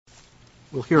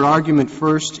We'll hear argument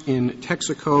first in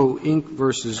Texaco Inc.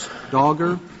 versus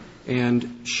Dagher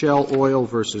and Shell Oil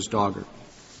versus Dagher.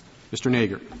 Mr.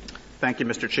 Dagher. Thank you,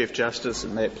 Mr. Chief Justice,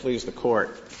 and may it please the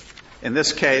Court. In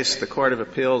this case, the Court of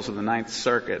Appeals of the Ninth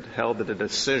Circuit held that a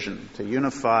decision to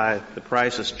unify the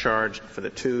prices charged for the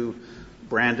two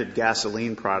branded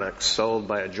gasoline products sold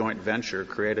by a joint venture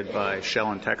created by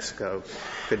Shell and Texaco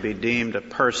could be deemed a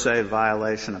per se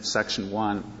violation of Section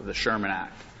 1 of the Sherman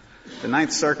Act. The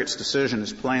Ninth Circuit's decision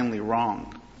is plainly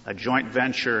wrong. A joint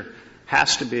venture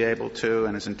has to be able to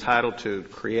and is entitled to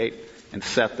create and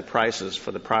set the prices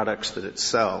for the products that it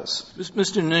sells.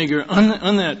 Mr. Dagher,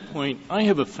 on that point, I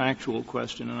have a factual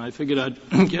question, and I figured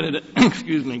I'd get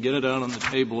it out on the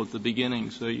table at the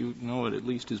beginning so you know it at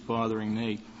least is bothering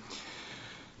me.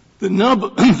 The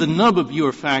nub of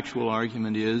your factual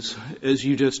argument is, as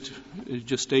you just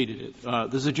stated it,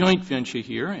 there's a joint venture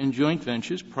here, and joint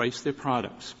ventures price their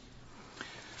products.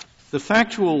 The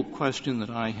factual question that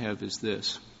I have is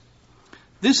this.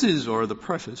 This is, or the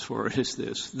preface for it is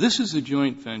this. This is a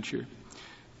joint venture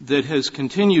that has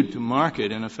continued to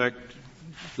market, in effect,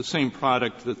 the same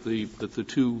product that the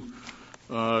two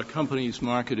companies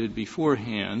marketed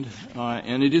beforehand,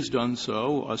 and it has done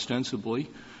so ostensibly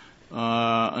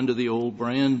under the old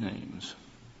brand names.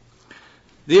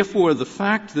 Therefore, the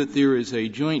fact that there is a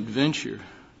joint venture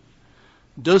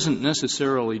doesn't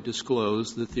necessarily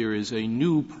disclose that there is a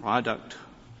new product,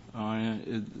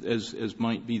 as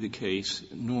might be the case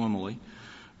normally,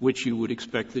 which you would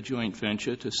expect the joint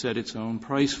venture to set its own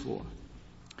price for.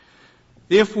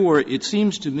 Therefore, it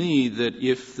seems to me that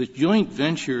if the joint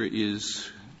venture is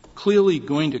clearly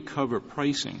going to cover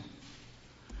pricing,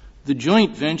 the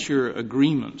joint venture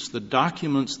agreements, the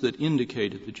documents that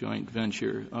indicated the joint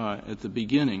venture at the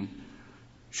beginning,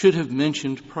 should have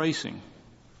mentioned pricing.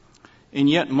 And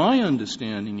yet my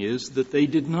understanding is that they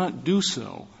did not do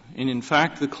so. And in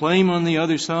fact, the claim on the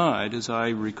other side, as I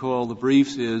recall the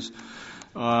briefs, is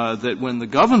that when the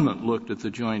government looked at the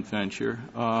joint venture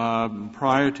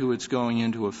prior to its going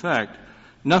into effect,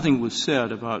 nothing was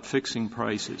said about fixing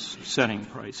prices, setting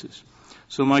prices.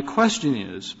 So my question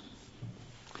is,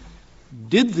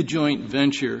 did the joint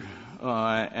venture,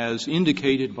 as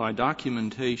indicated by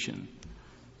documentation,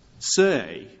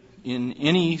 say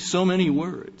in so many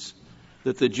words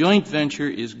that the joint venture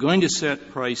is going to set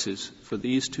prices for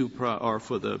these two or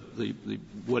for the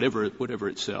whatever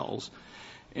it sells?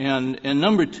 And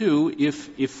number two,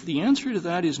 if the answer to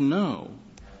that is no,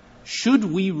 should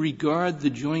we regard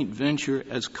the joint venture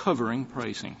as covering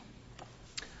pricing?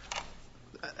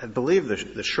 I believe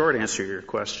the short answer to your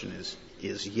question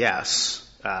is yes.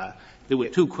 There were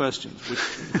two questions.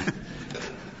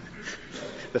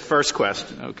 The first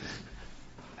question. Okay.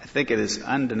 I think it is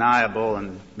undeniable,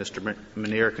 and Mr.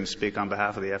 Muneer can speak on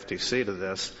behalf of the FTC to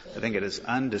this, I think it is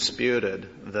undisputed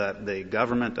that the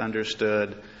government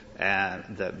understood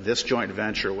that this joint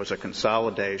venture was a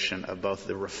consolidation of both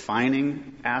the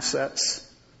refining assets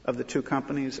of the two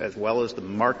companies as well as the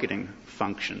marketing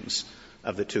functions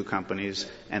of the two companies,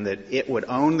 and that it would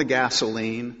own the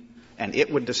gasoline and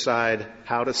it would decide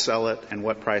how to sell it and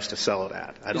what price to sell it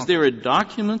at. Is there a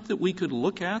document that we could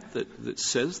look at that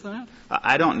says that?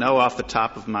 I don't know off the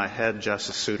top of my head,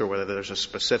 Justice Souter, whether there's a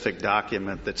specific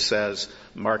document that says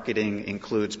marketing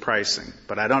includes pricing.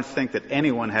 But I don't think that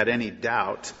anyone had any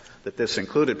doubt that this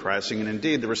included pricing. And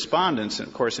indeed, the respondents,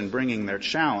 of course, in bringing their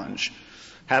challenge,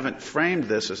 haven't framed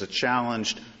this as a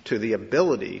challenge to the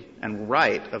ability and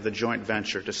right of the joint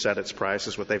venture to set its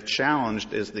prices. What they've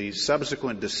challenged is the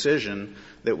subsequent decision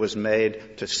that was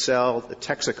made to sell the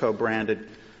Texaco-branded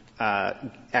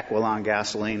Equilon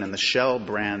gasoline and the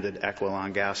Shell-branded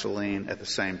Equilon gasoline at the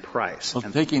same price. Well,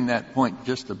 taking that point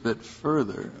just a bit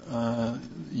further,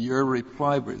 your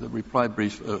reply brief, the reply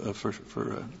brief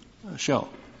for Shell,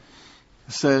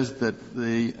 says that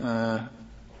the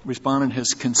respondent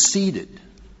has conceded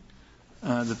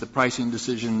that the pricing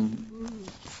decision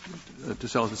to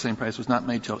sell at the same price was not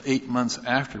made till 8 months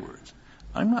afterwards.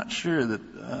 I'm not sure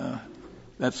that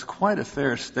that's quite a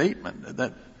fair statement.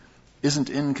 That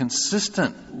isn't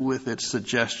inconsistent with its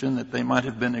suggestion that they might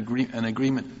have been an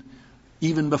agreement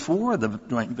even before the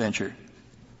joint venture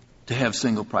to have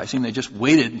single pricing. They just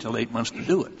waited until 8 months to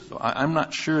do it. So I'm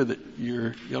not sure that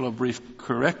your yellow brief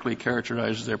correctly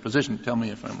characterizes their position. Tell me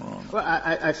if I'm wrong. Well,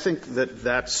 I think that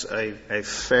that's a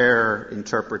fair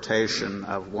interpretation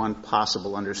of one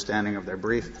possible understanding of their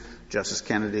brief, Justice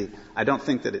Kennedy. I don't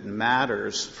think that it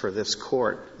matters for this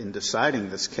Court in deciding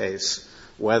this case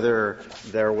whether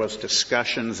there was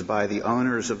discussions by the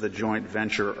owners of the joint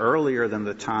venture earlier than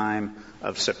the time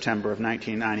of September of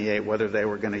 1998, whether they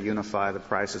were going to unify the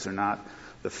prices or not.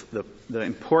 The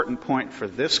important point for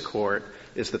this Court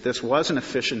is that this was an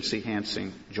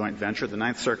efficiency-enhancing joint venture. The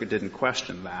Ninth Circuit didn't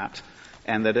question that,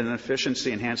 and that in an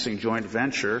efficiency-enhancing joint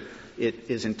venture, it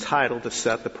is entitled to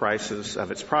set the prices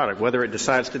of its product. Whether it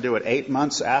decides to do it 8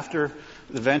 months after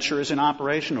the venture is in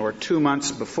operation or 2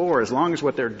 months before, as long as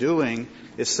what they're doing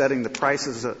is setting the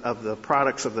prices of the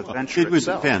products of the venture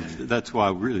itself. It would depend. That's why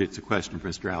really it's a question for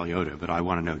Mr. Aliotta, but I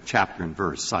want to know chapter and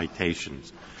verse,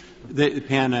 citations.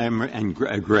 Pan-Am and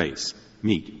Grace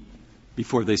meet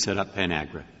before they set up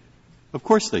Panagra. Of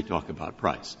course they talk about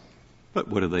price. But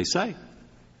what do they say?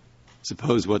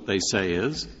 Suppose what they say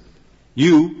is,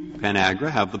 you, Panagra,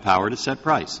 have the power to set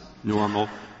price. Normal.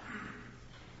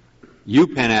 You,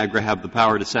 Panagra, have the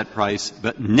power to set price,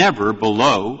 but never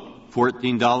below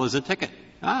 $14 a ticket.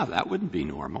 That wouldn't be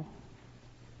normal.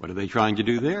 What are they trying to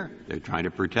do there? They're trying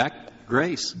to protect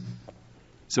Grace.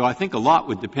 So I think a lot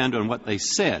would depend on what they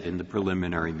said in the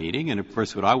preliminary meeting. And, of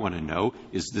course, what I want to know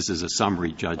is this is a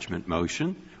summary judgment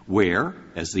motion where,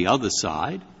 as the other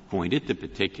side pointed to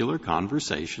particular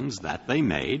conversations that they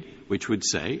made, which would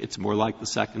say it's more like the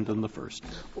second than the first.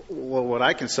 Well, what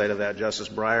I can say to that, Justice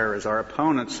Breyer, is our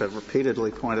opponents have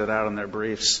repeatedly pointed out in their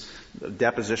briefs the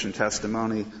deposition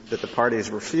testimony that the parties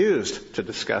refused to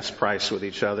discuss price with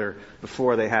each other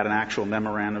before they had an actual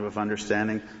memorandum of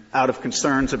understanding out of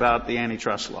concerns about the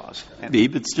antitrust laws.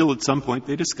 But still at some point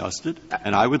they discussed it,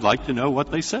 and I would like to know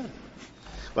what they said.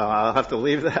 Well, I'll have to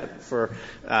leave that for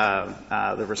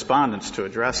the respondents to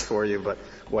address for you. But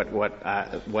what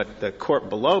the court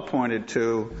below pointed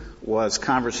to was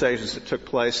conversations that took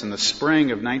place in the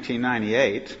spring of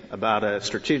 1998 about a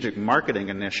strategic marketing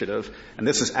initiative, and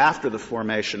this is after the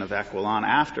formation of Equilon,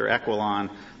 after Equilon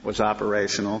was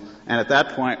operational. And at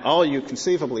that point, all you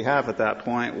conceivably have at that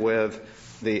point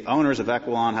with the owners of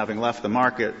Equilon having left the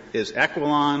market is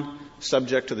Equilon,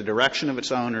 subject to the direction of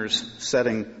its owners,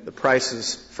 setting the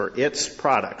prices for its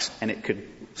products. And it could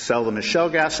sell them as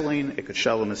Shell gasoline, it could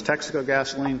sell them as Texaco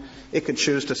gasoline, it could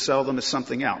choose to sell them as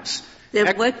something else.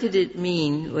 Then what did it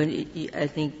mean when I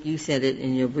think you said it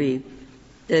in your brief,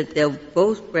 that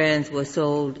both brands were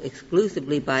sold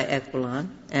exclusively by Equilon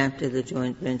after the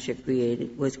joint venture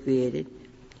was created?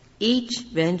 Each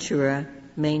venturer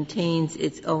maintains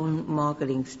its own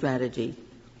marketing strategy.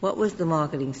 What was the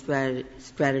marketing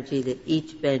strategy that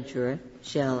each venturer,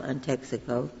 Shell and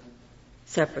Texaco,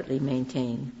 separately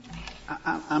maintained?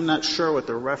 I'm not sure what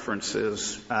the reference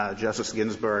is, Justice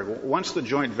Ginsburg. Once the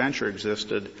joint venture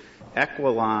existed,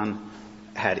 Equilon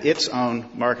had its own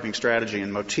marketing strategy,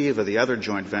 and Motiva, the other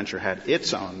joint venture, had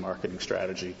its own marketing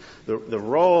strategy. The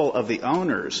role of the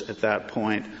owners at that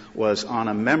point was on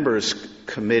a members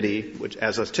committee, which,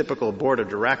 as a typical board of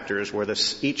directors, where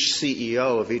each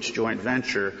CEO of each joint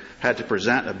venture had to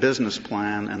present a business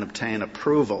plan and obtain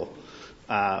approval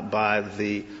by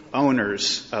the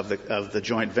owners of the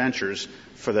joint ventures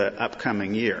for the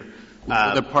upcoming year.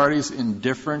 Were the parties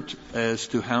indifferent as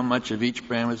to how much of each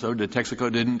brand was owed?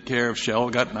 Texaco didn't care if Shell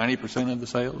got 90% of the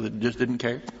sale? It just didn't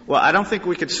care? Well, I don't think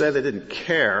we could say they didn't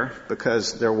care,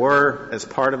 because there were, as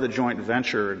part of the joint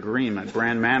venture agreement,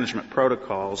 brand management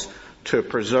protocols to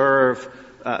preserve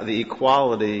the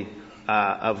equality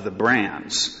of the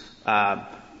brands.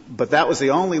 But that was the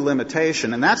only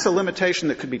limitation, and that's a limitation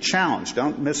that could be challenged.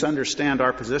 Don't misunderstand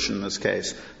our position in this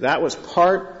case. That was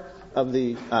part of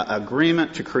the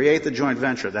agreement to create the joint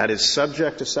venture. That is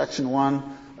subject to Section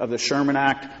 1 of the Sherman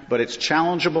Act, but it's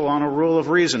challengeable on a rule of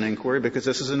reason inquiry because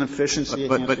this is an efficiency.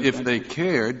 But if they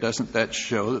cared, doesn't that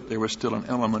show that there was still an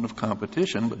element of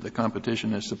competition, but the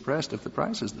competition is suppressed if the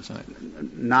price is the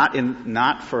same? Not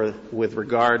with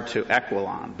regard to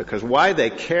Equilon, because why they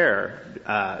care,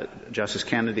 Justice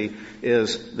Kennedy,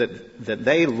 is that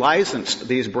they licensed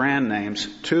these brand names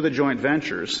to the joint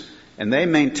ventures, and they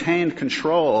maintained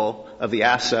control of the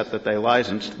asset that they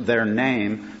licensed, their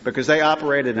name, because they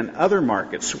operated in other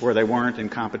markets where they weren't in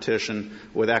competition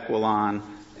with Equilon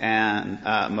and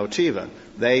Motiva.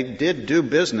 They did do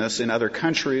business in other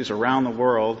countries around the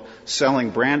world selling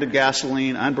branded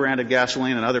gasoline, unbranded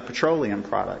gasoline, and other petroleum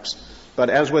products. But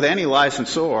as with any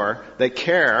licensor, they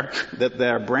care that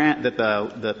their brand, that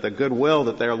the goodwill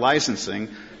that they're licensing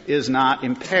is not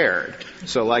impaired.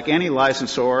 So like any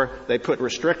licensor, they put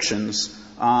restrictions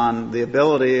on the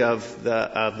ability of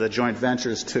the joint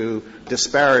ventures to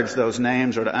disparage those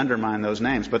names or to undermine those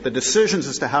names. But the decisions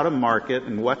as to how to market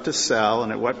and what to sell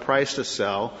and at what price to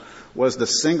sell was the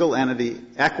single entity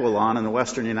Equilon in the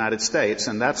western United States,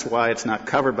 and that's why it's not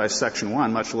covered by Section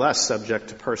 1, much less subject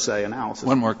to per se analysis.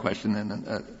 One more question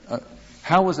then.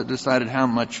 How was it decided how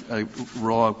much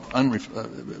raw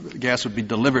gas would be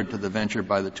delivered to the venture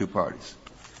by the two parties?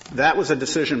 That was a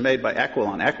decision made by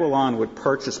Equilon. Equilon would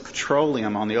purchase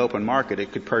petroleum on the open market.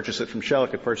 It could purchase it from Shell.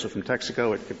 It could purchase it from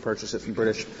Texaco. It could purchase it from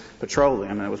British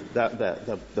Petroleum. And it was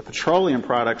the petroleum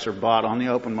products are bought on the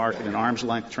open market in arm's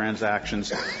length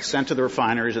transactions, sent to the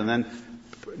refineries, and then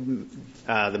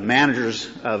the managers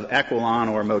of Equilon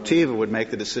or Motiva would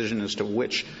make the decision as to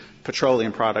which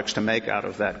petroleum products to make out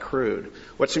of that crude.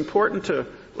 What's important to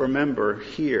remember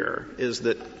here is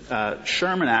that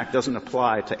Sherman Act doesn't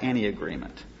apply to any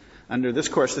agreement. Under this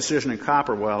Court's decision in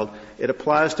Copperweld, it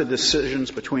applies to decisions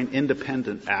between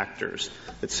independent actors.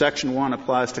 That Section 1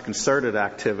 applies to concerted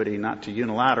activity, not to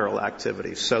unilateral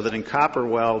activity, so that in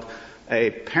Copperweld,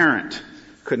 a parent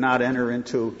could not enter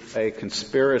into a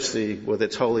conspiracy with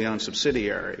its wholly owned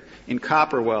subsidiary. In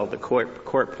Copperweld, the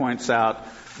court points out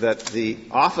that the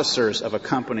officers of a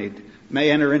company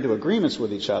may enter into agreements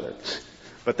with each other,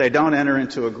 but they don't enter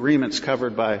into agreements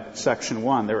covered by Section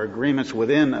 1. They're agreements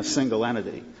within a single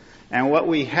entity. And what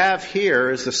we have here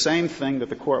is the same thing that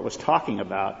the Court was talking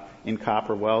about in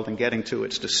Copperweld and getting to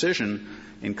its decision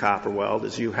in Copperweld,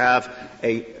 is you have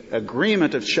an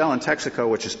agreement of Shell and Texaco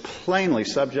which is plainly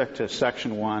subject to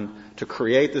Section 1 to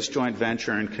create this joint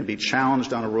venture and can be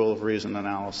challenged on a rule of reason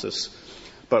analysis.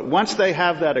 But once they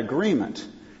have that agreement,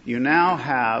 you now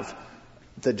have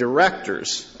the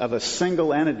directors of a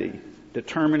single entity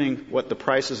determining what the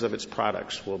prices of its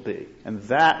products will be. And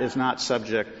that is not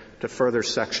subject to further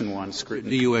Section 1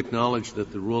 scrutiny. Do you acknowledge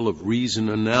that the rule of reason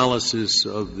analysis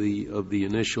of the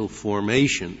initial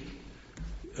formation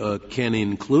can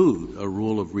include a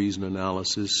rule of reason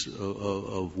analysis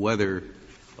of whether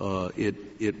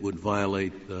it would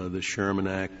violate the Sherman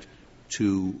Act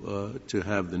to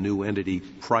have the new entity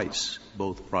price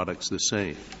both products the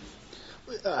same?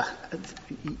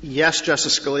 Yes,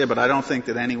 Justice Scalia, but I don't think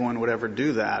that anyone would ever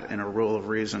do that in a rule of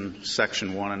reason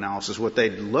Section 1 analysis. What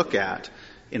they'd look at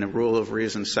in a rule of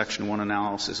reason Section 1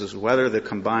 analysis is whether the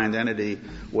combined entity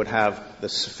would have the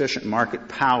sufficient market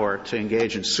power to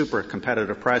engage in super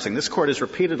competitive pricing. This Court has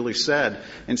repeatedly said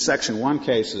in Section 1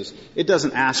 cases, it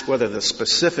doesn't ask whether the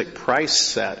specific price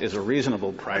set is a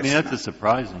reasonable price. I mean, that's a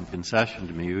surprising concession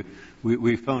to me.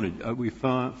 We found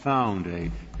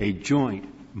a joint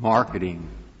marketing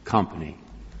company,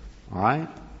 all right?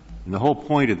 And the whole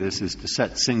point of this is to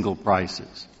set single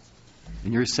prices.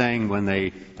 And you're saying when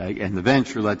and the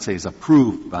venture, let's say, is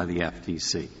approved by the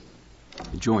FTC,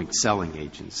 the joint selling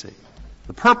agency,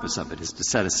 the purpose of it is to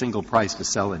set a single price to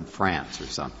sell in France or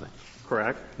something.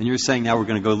 Correct. And you're saying now we're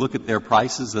going to go look at their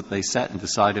prices that they set and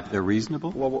decide if they're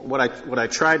reasonable? Well, what I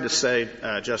tried to say,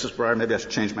 Justice Breyer, maybe I should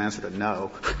change my answer to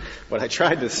no. What I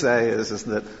tried to say is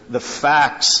that the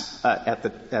facts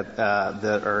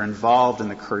that are involved in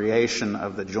the creation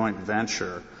of the joint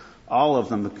venture, all of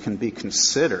them can be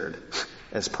considered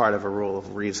as part of a rule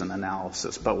of reason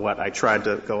analysis. But what I tried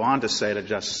to go on to say to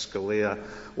Justice Scalia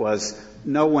was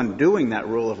no one doing that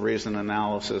rule of reason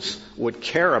analysis would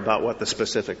care about what the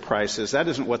specific price is. That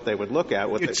isn't what they would look at.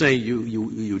 You'd say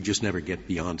you just never get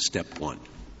beyond step one.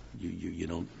 You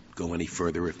don't go any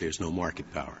further if there's no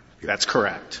market power. That's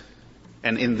correct.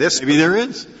 And in this maybe there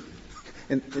is.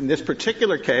 In this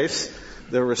particular case,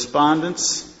 the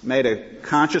respondents made a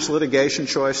conscious litigation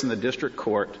choice in the district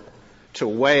court to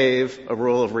waive a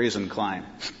rule of reason claim.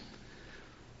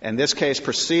 And this case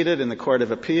proceeded in the Court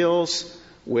of Appeals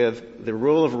with the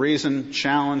rule of reason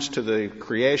challenge to the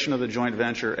creation of the joint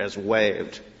venture as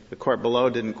waived. The court below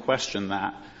didn't question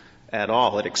that at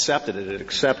all. It accepted it. It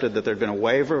accepted that there had been a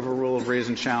waiver of a rule of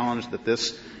reason challenge, that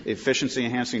this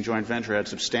efficiency-enhancing joint venture had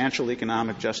substantial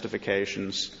economic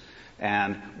justifications,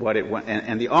 and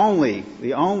the only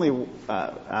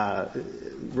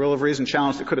rule of reason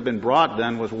challenge that could have been brought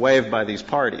then was waived by these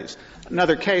parties.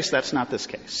 Another case, that's not this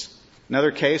case.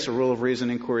 Another case, a rule of reason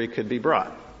inquiry could be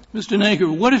brought. Mr. Dagher,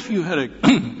 what if you had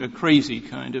a crazy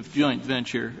kind of joint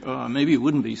venture, maybe it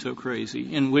wouldn't be so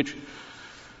crazy, in which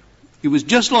it was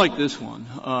just like this one,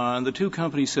 and the two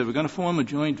companies said, we're going to form a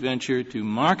joint venture to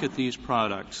market these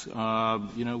products.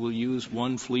 We'll use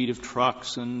one fleet of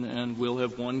trucks and we'll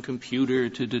have one computer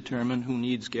to determine who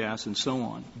needs gas and so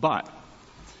on. But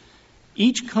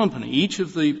each company, each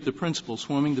of the principals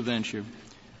forming the venture,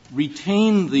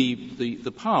 retain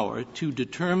the power to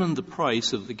determine the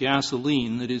price of the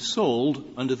gasoline that is sold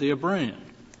under their brand.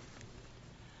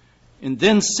 And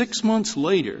then 6 months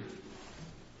later,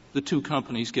 the two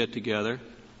companies get together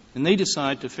and they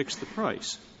decide to fix the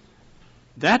price.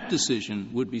 That decision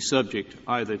would be subject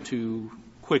either to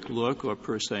quick look or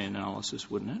per se analysis,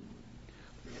 wouldn't it?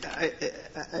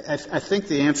 I think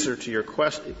the answer to your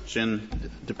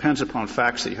question depends upon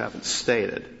facts that you haven't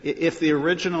stated. If the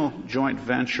original joint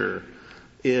venture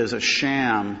is a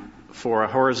sham for a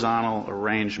horizontal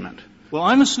arrangement. Well,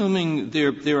 I'm assuming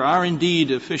there are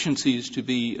indeed efficiencies to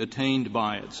be attained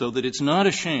by it, so that it's not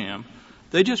a sham.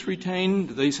 They just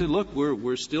they said, look,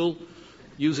 we're still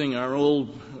using our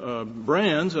old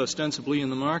brands ostensibly in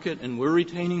the market, and we're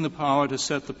retaining the power to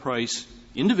set the price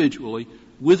individually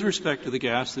with respect to the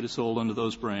gas that is sold under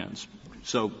those brands.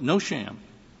 So no sham.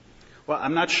 Well,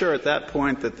 I'm not sure at that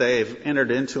point that they've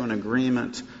entered into an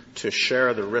agreement to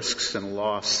share the risks and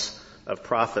loss of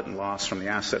profit and loss from the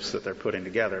assets that they're putting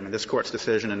together. I mean, this Court's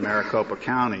decision in Maricopa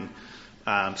County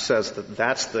says that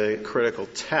that's the critical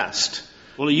test.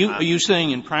 Well, are you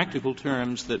saying in practical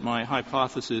terms that my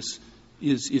hypothesis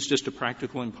is just a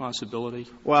practical impossibility?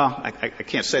 Well, I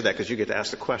can't say that because you get to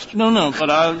ask the question. No, but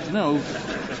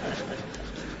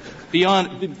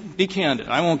be candid.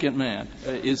 I won't get mad.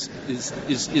 Is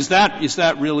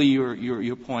that really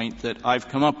your point, that I've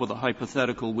come up with a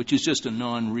hypothetical which is just a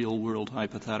non-real world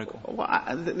hypothetical? Well,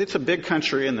 it's a big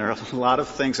country and there are a lot of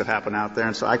things that happen out there,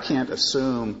 and so I can't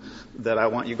assume that I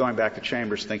want you going back to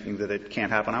Chambers thinking that it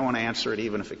can't happen. I want to answer it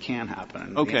even if it can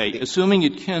happen. Okay, assuming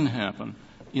it can happen.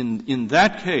 In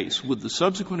that case, would the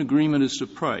subsequent agreement as to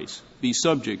price be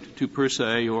subject to per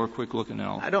se or quick look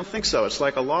analysis? I don't think so. It's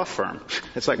like a law firm.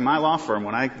 It's like my law firm.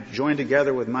 When I join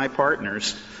together with my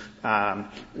partners,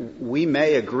 we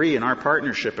may agree in our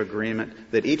partnership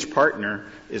agreement that each partner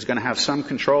is going to have some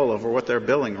control over what their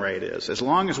billing rate is. As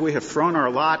long as we have thrown our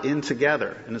lot in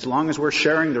together, and as long as we're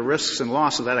sharing the risks and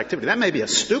loss of that activity. That may be a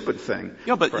stupid thing.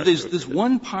 Yeah, but there's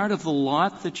one part of the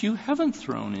lot that you haven't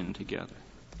thrown in together.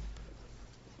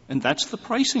 And that's the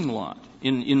pricing lot.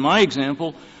 In my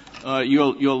example,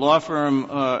 your law firm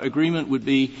agreement would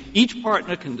be each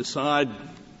partner can decide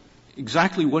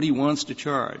exactly what he wants to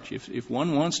charge. If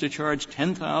one wants to charge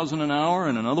 $10,000 an hour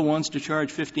and another wants to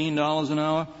charge $15 an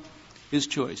hour, his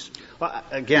choice. Well,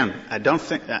 again, I don't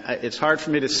think it's hard for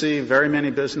me to see very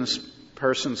many business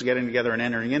persons getting together and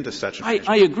entering into such a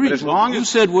I agree. But as long you as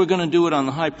said we're going to do it on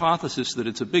the hypothesis that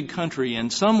it's a big country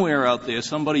and somewhere out there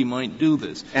somebody might do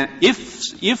this. And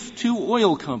if two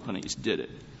oil companies did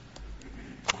it,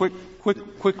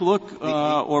 quick look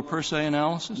or per se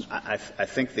analysis? I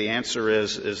think the answer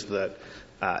is that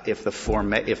if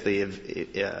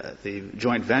the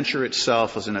joint venture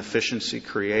itself is an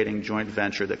efficiency-creating joint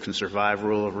venture that can survive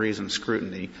rule of reason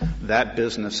scrutiny, that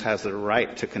business has the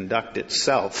right to conduct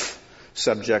itself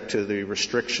subject to the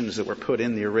restrictions that were put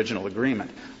in the original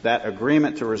agreement. That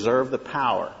agreement to reserve the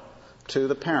power to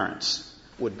the parents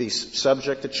would be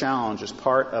subject to challenge as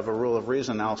part of a rule of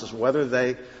reason analysis, whether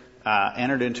they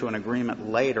entered into an agreement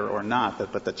later or not.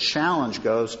 But the challenge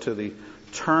goes to the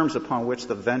terms upon which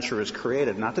the venture is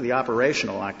created, not to the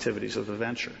operational activities of the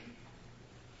venture.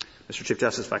 Mr. Chief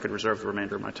Justice, if I could reserve the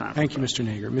remainder of my time. Thank you, Mr.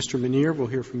 Dagher. Mr. Minear, we'll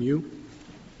hear from you.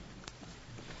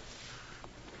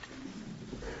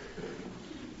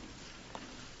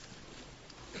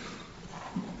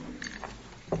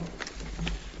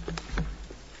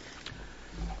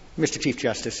 Mr. Chief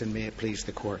Justice, and may it please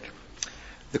the Court.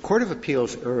 The Court of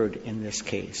Appeals erred in this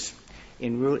case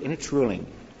in its ruling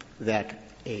that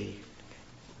a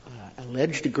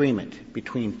alleged agreement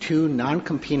between two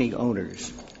non-competing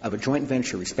owners of a joint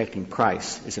venture respecting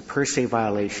price is a per se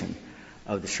violation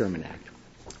of the Sherman Act.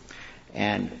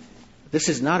 And this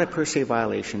is not a per se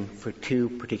violation for two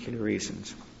particular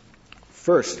reasons.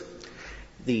 First,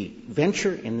 the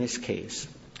venture in this case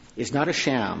is not a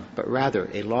sham, but rather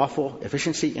a lawful,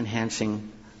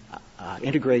 efficiency-enhancing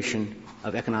integration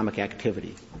of economic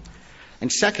activity.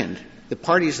 And second, the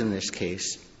parties in this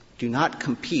case do not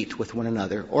compete with one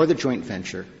another or the joint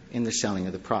venture in the selling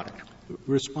of the product.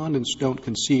 Respondents don't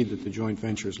concede that the joint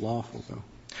venture is lawful, though.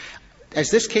 As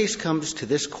this case comes to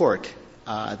this Court,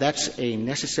 that's a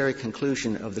necessary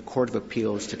conclusion of the Court of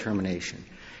Appeals determination.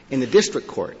 In the district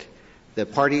court, the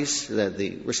parties,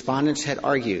 the respondents had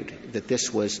argued that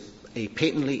this was a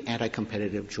patently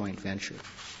anti-competitive joint venture.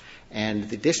 And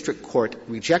the district court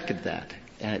rejected that,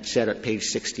 and it said at page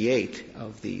 68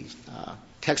 of the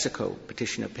Texaco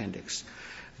petition appendix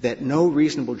that no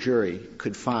reasonable jury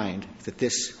could find that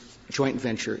this joint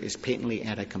venture is patently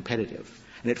anti-competitive.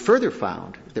 And it further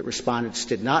found that respondents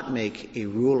did not make a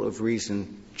rule of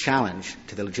reason challenge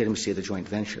to the legitimacy of the joint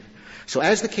venture. So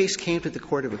as the case came to the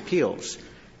Court of Appeals,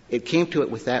 it came to it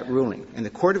with that ruling. And the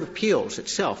Court of Appeals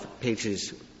itself,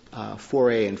 pages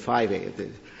 4A and 5A of the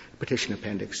petition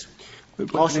appendix.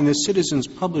 But in the Citizens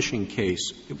Publishing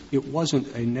case, it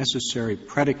wasn't a necessary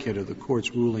predicate of the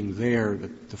Court's ruling there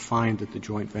to find that the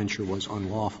joint venture was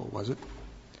unlawful, was it?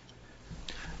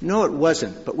 No, it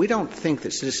wasn't. But we don't think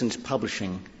that Citizens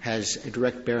Publishing has a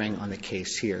direct bearing on the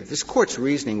case here. This Court's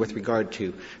reasoning with regard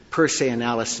to per se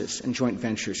analysis and joint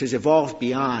ventures has evolved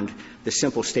beyond the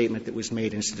simple statement that was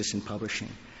made in Citizen Publishing.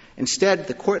 Instead,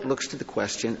 the Court looks to the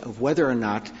question of whether or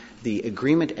not the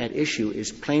agreement at issue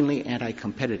is plainly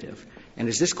anti-competitive. And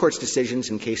as this Court's decisions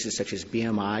in cases such as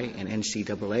BMI and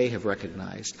NCAA have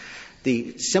recognized,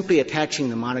 simply attaching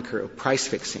the moniker of price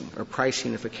fixing or price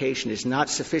unification is not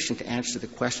sufficient to answer the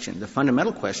question, the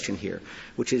fundamental question here,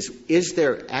 which is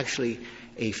there actually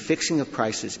a fixing of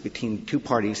prices between two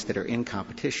parties that are in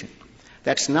competition?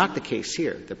 That's not the case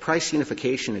here. The price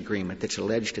unification agreement that's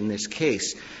alleged in this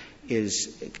case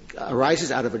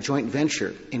arises out of a joint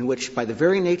venture in which, by the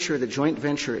very nature of the joint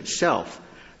venture itself,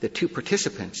 the two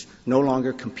participants no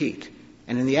longer compete.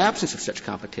 And in the absence of such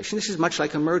competition, this is much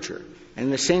like a merger. And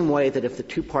in the same way that if the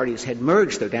two parties had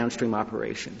merged their downstream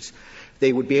operations,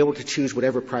 they would be able to choose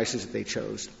whatever prices they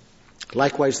chose.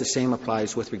 Likewise, the same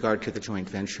applies with regard to the joint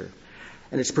venture.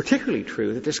 And it's particularly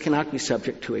true that this cannot be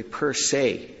subject to a per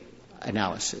se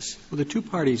analysis. Well, the two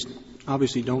parties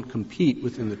obviously don't compete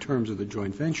within the terms of the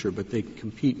joint venture, but they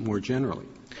compete more generally.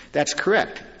 That's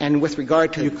correct. And with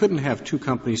regard to... You couldn't have two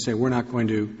companies say, we're going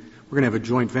to have a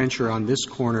joint venture on this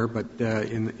corner, but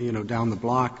down the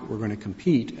block we're going to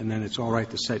compete, and then it's all right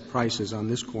to set prices on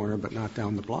this corner but not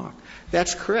down the block.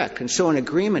 That's correct. And so an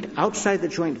agreement outside the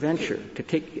joint venture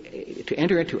to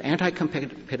enter into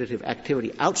anti-competitive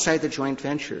activity outside the joint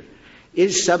venture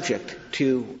is subject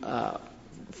to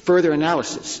further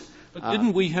analysis. But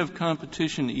didn't we have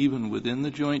competition even within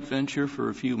the joint venture for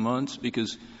a few months?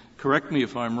 Because, correct me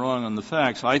if I'm wrong on the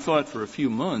facts, I thought for a few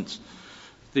months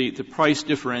the price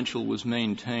differential was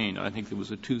maintained. I think there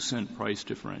was a 2-cent price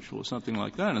differential or something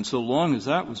like that. And so long as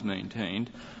that was maintained,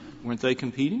 weren't they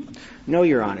competing? No,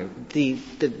 Your Honor. The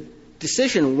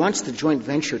decision, once the joint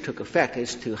venture took effect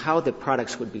as to how the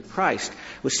products would be priced,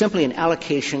 was simply an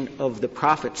allocation of the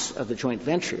profits of the joint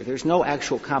venture. There's no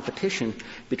actual competition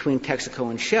between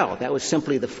Texaco and Shell. That was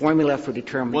simply the formula for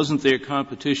determining. Wasn't there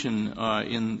competition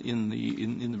in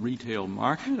the retail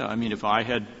market? I mean, if I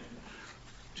had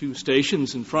two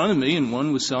stations in front of me and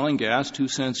one was selling gas 2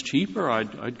 cents cheaper,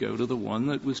 I'd go to the one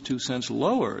that was 2 cents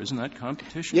lower. Isn't that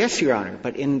competition? Yes, Your Honor.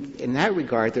 But in that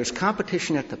regard, there's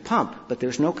competition at the pump, but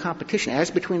there's no competition, as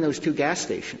between those two gas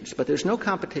stations. But there's no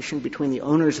competition between the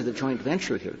owners of the joint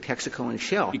venture here, Texaco and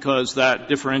Shell. Because that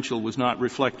differential was not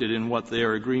reflected in what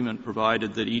their agreement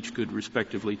provided that each could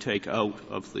respectively take out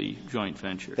of the joint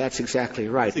venture. That's exactly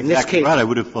right. That's exactly right. I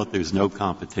would have thought there's no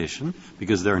competition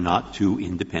because there are not two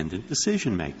independent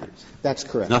decision makers. That's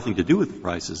correct. It's nothing to do with the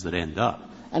prices that end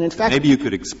up. And in fact, maybe you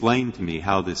could explain to me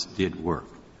how this did work.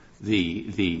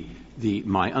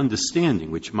 My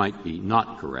understanding, which might be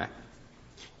not correct,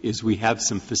 is we have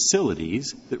some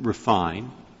facilities that refine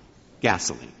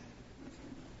gasoline.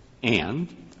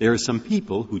 And there are some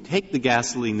people who take the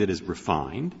gasoline that is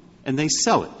refined and they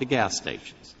sell it to gas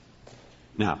stations.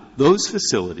 Now, those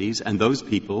facilities and those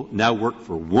people now work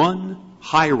for one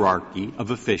hierarchy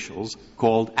of officials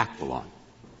called Aquilon.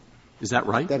 Is that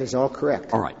right? That is all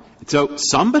correct. All right. So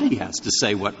somebody has to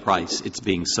say what price it's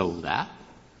being sold at.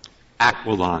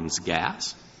 Aquilon's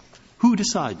gas. Who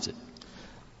decides it?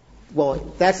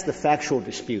 Well, that's the factual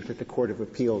dispute that the Court of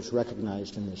Appeals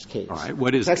recognized in this case. All right.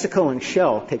 What is Texaco and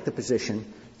Shell take the position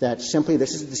that simply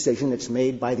this is a decision that's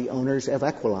made by the owners of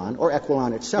Aquilon or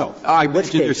Aquilon itself. No, I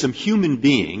bet you there's some human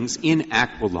beings in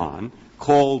Aquilon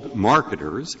called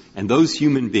marketers, and those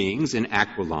human beings in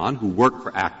Aquilon who work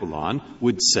for Aquilon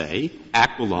would say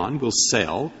Aquilon will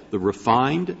sell the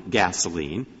refined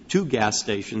gasoline to gas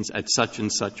stations at such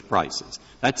and such prices.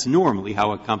 That's normally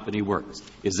how a company works.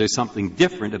 Is there something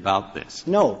different about this?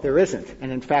 No, there isn't.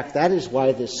 And in fact, that is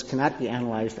why this cannot be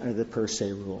analyzed under the per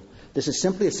se rule. This is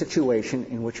simply a situation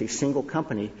in which a single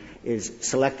company is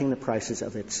selecting the prices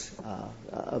of its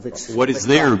What is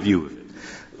their view of it?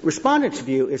 Respondent's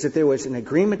view is that there was an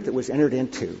agreement that was entered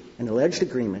into, an alleged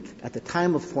agreement, at the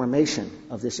time of formation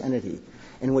of this entity,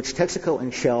 in which Texaco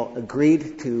and Shell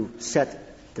agreed to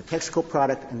set the Texaco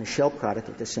product and the Shell product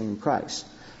at the same price.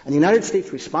 And the United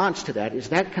States' response to that is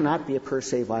that cannot be a per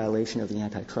se violation of the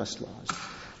antitrust laws.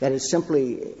 That is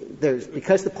simply,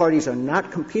 because the parties are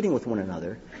not competing with one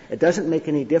another, it doesn't make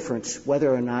any difference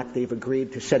whether or not they've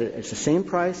agreed to set it as the same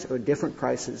price or different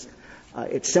prices.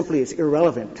 It simply is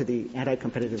irrelevant to the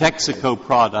anti-competitive. Texaco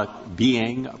product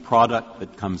being a product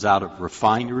that comes out of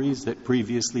refineries that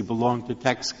previously belonged to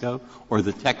Texaco, or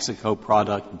the Texaco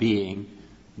product being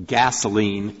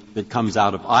gasoline that comes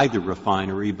out of either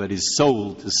refinery but is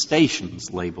sold to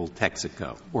stations labeled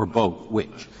Texaco, or both?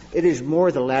 Which? It is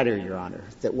more the latter, Your Honor,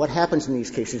 that what happens in these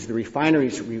cases, the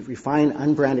refineries refine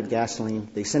unbranded gasoline,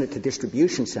 they send it to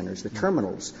distribution centers, the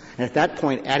terminals, and at that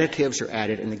point additives are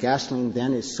added and the gasoline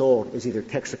then is sold as either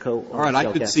Texaco or All right, I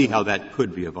could gasoline. see how that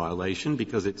could be a violation,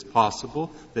 because it's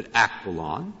possible that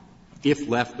Aquilon, if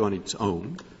left on its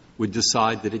own, would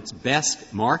decide that its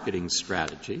best marketing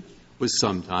strategy was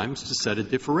sometimes to set a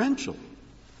differential.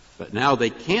 But now they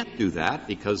can't do that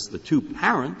because the two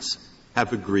parents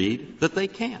have agreed that they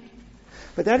can't.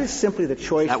 But that is simply the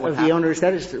choice of the owners.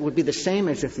 That would be the same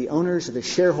as if the owners or the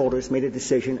shareholders made a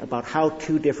decision about how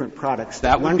two different products.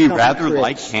 That would be rather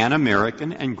like Pan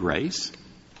American and Grace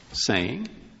saying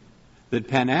that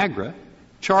PanAgra,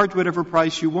 charge whatever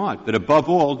price you want, but above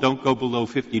all, don't go below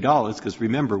 $50, because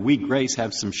remember, we, Grace,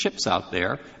 have some ships out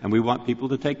there, and we want people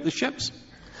to take the ships.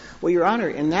 Well, Your Honor,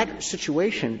 in that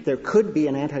situation, there could be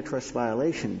an antitrust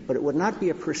violation, but it would not be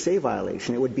a per se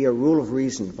violation. It would be a rule of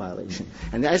reason violation.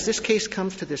 And as this case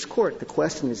comes to this Court, the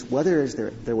question is whether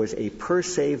there was a per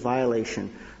se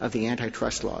violation of the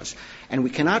antitrust laws. And we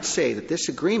cannot say that this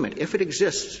agreement, if it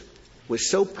exists, was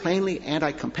so plainly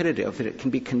anti-competitive that it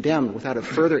can be condemned without a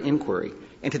further inquiry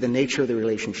into the nature of the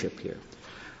relationship here.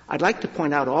 I'd like to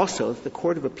point out also that the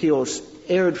Court of Appeals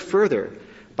erred further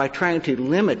by trying to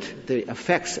limit the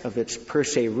effects of its per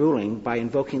se ruling by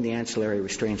invoking the ancillary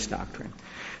restraints doctrine.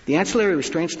 The ancillary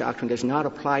restraints doctrine does not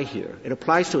apply here. It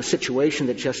applies to a situation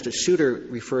that Justice Souter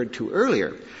referred to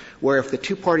earlier, where if the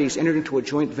two parties entered into a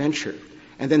joint venture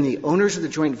and then the owners of the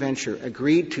joint venture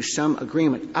agreed to some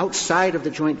agreement outside of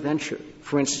the joint venture,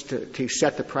 for instance, to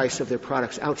set the price of their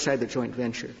products outside the joint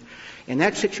venture. In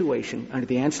that situation, under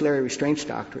the ancillary restraints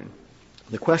doctrine,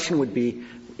 the question would be,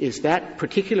 is that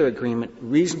particular agreement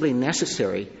reasonably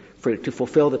necessary to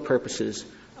fulfill the purposes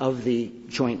of the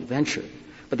joint venture?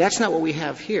 But that's not what we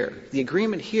have here. The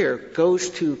agreement here goes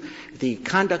to the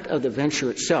conduct of the venture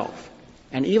itself.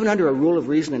 And even under a rule of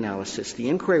reason analysis, the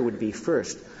inquiry would be,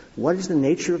 first, what is the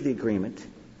nature of the agreement?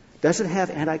 Does it have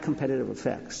anti-competitive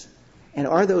effects? And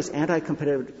are those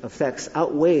anti-competitive effects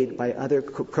outweighed by other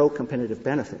pro-competitive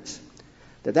benefits?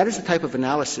 That is the type of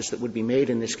analysis that would be made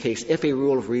in this case if a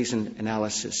rule of reason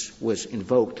analysis was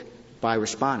invoked by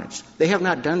respondents. They have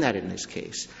not done that in this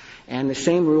case. And the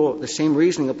same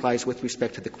reasoning applies with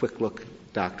respect to the quick look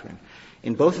doctrine.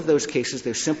 In both of those cases,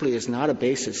 there simply is not a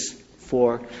basis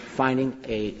for finding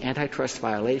an antitrust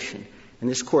violation. And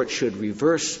this Court should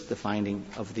reverse the finding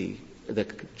of the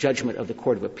judgment of the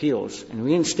Court of Appeals and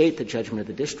reinstate the judgment of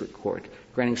the district court,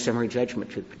 granting summary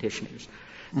judgment to the petitioners.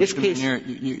 This Mr. case,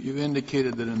 you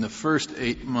indicated that in the first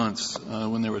 8 months,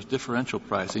 when there was differential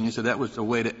pricing, you said that was the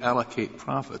way to allocate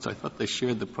profits. I thought they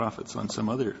shared the profits on some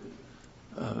other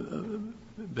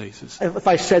basis. If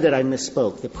I said that, I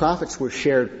misspoke. The profits were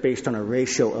shared based on a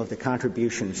ratio of the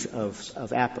contributions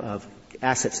of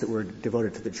assets that were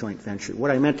devoted to the joint venture.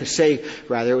 What I meant to say,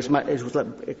 rather,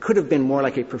 it could have been more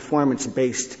like a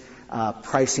performance-based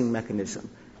pricing mechanism.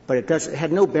 But it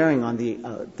had no bearing on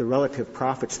the relative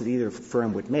profits that either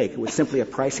firm would make. It was simply a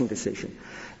pricing decision.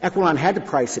 Aquilon had to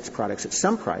price its products at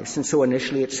some price, and so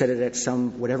initially it set it at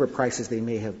some whatever prices they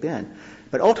may have been.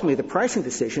 But ultimately, the pricing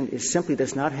decision simply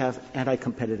does not have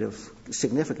anti-competitive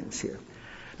significance here.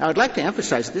 Now, I'd like to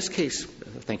emphasize this case.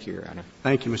 Thank you, Your Honor.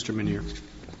 Thank you, Mr. Minier.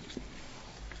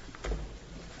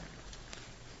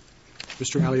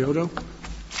 Mr. Alioto.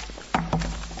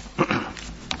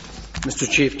 Mr.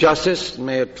 Chief Justice, and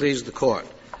may it please the Court.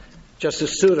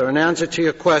 Justice Souter, in answer to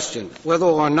your question, whether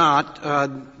or not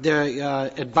they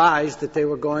advised that they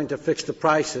were going to fix the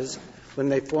prices when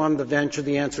they formed the venture,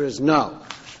 the answer is no.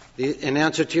 In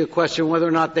answer to your question, whether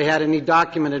or not they had any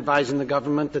document advising the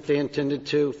government that they intended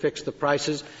to fix the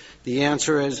prices, the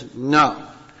answer is no.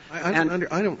 I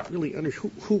don't really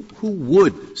understand who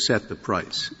would set the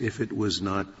price if it was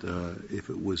not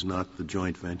the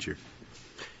joint venture.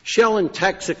 Shell and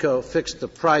Texaco fixed the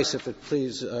price, if it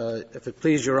please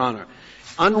Your Honor.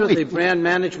 Under the brand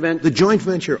management, the joint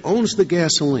venture owns the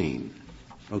gasoline,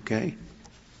 okay,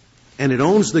 and it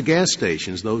owns the gas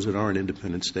stations, those that aren't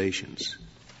independent stations,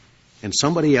 and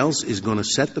somebody else is going to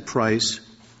set the price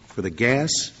for the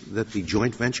gas that the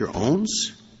joint venture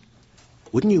owns.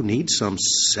 Wouldn't you need some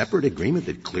separate agreement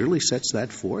that clearly sets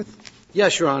that forth?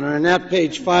 Yes, Your Honor. And at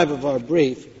page 5 of our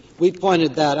brief, we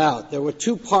pointed that out. There were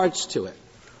two parts to it.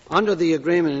 Under the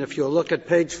agreement, and if you'll look at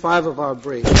page 5 of our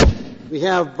brief, we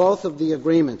have both of the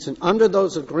agreements. And under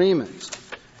those agreements,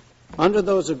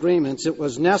 it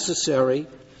was necessary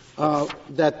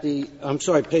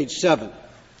page 7.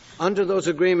 Under those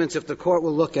agreements, if the Court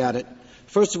will look at it,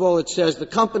 First of all, it says the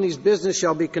company's business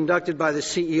shall be conducted by the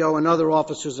CEO and other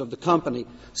officers of the company,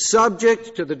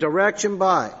 subject to the direction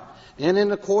by and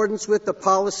in accordance with the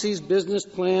policies, business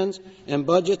plans, and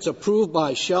budgets approved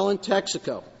by Shell and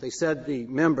Texaco. They said the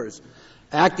members.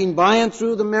 Acting by and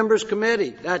through the members'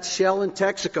 committee. That's Shell and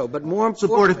Texaco. But more importantly, it's the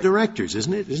board of directors,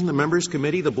 isn't it? Isn't the members'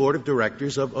 committee the board of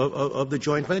directors of the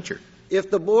joint venture? If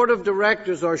the board of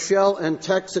directors are Shell and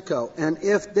Texaco, and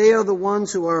if they are the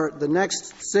ones who are the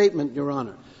next statement, Your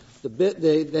Honor,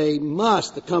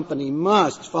 the company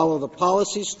must follow the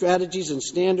policies, strategies, and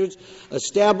standards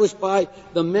established by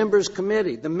the members'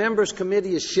 committee. The members'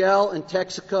 committee is Shell and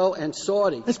Texaco and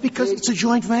Saudi. That's because it's a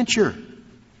joint venture.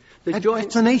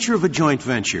 It's the nature of a joint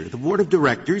venture. The board of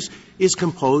directors is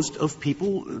composed of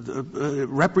people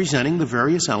representing the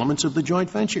various elements of the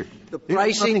joint venture.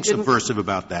 There's nothing subversive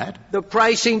about that. The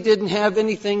pricing didn't have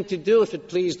anything to do, if it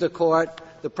pleased the Court.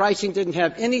 The pricing didn't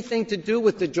have anything to do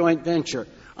with the joint venture.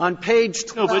 On page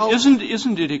 12. No, but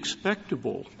isn't it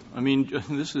expectable? I mean,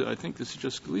 I think this is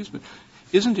just Gleesman.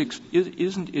 Isn't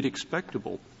it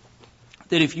expectable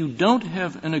that if you don't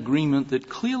have an agreement that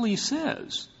clearly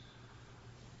says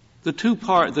the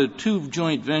two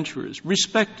joint venturers,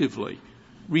 respectively,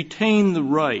 retain the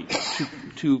right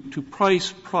to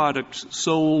price products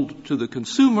sold to the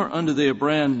consumer under their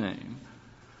brand name,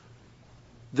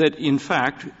 that, in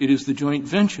fact, it is the joint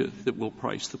venture that will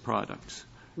price the products?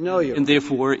 No, Your Honor. And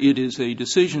therefore, it is a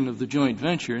decision of the joint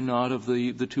venture, not of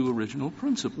the two original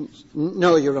principals.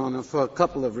 No, Your Honor, for a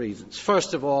couple of reasons.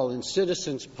 First of all, in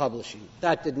Citizens Publishing,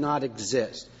 that did not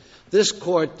exist. This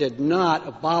Court did not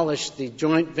abolish the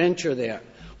joint venture there.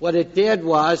 What it did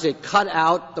was it cut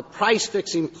out the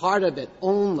price-fixing part of it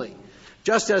only.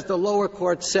 Just as the lower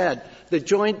court said, the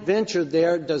joint venture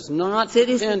there does not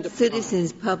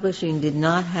Citizens Publishing did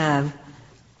not have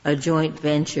a joint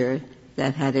venture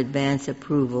that had advance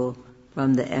approval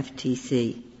from the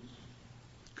FTC.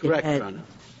 Correct, Your Honor.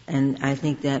 And I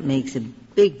think that makes a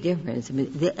big difference. I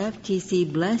mean, the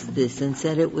FTC blessed this and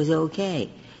said it was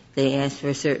okay. They asked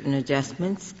for certain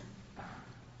adjustments.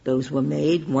 Those were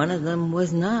made. One of them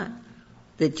was not,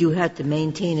 that you had to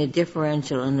maintain a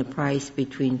differential in the price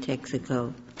between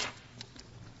Texaco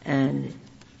and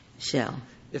Shell.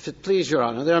 If it please, Your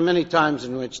Honor, there are many times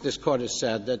in which this Court has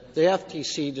said that the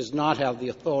FTC does not have the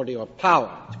authority or power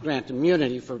to grant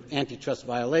immunity for antitrust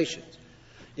violations.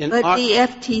 But the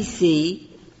FTC,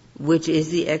 which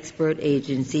is the expert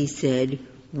agency, said,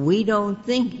 we don't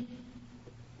think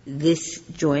this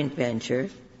joint venture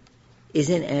is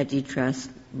an antitrust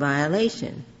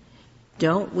violation.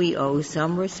 Don't we owe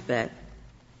some respect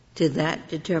to that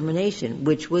determination,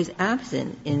 which was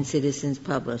absent in Citizens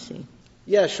Publishing?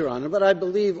 Yes, Your Honor, but I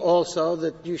believe also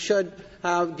that you should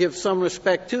give some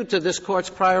respect, too, to this Court's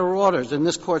prior orders and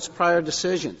this Court's prior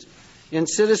decisions. In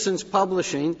Citizens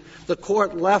Publishing, the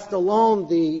Court left alone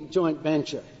the joint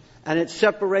venture, and it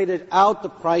separated out the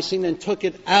pricing and took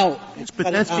it out.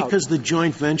 But that's because the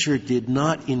joint venture did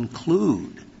not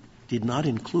include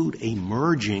a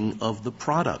merging of the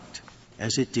product,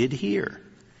 as it did here.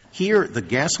 Here, the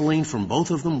gasoline from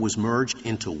both of them was merged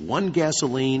into one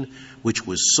gasoline, which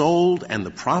was sold and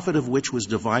the profit of which was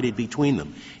divided between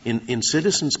them. In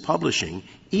Citizens Publishing,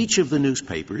 each of the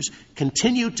newspapers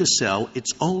continued to sell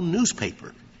its own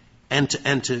newspaper and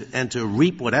to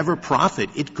reap whatever profit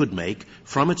it could make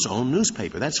from its own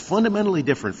newspaper. That's fundamentally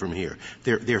different from here.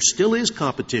 There still is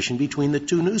competition between the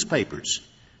two newspapers.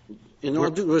 In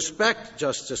all due respect,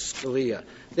 Justice Scalia,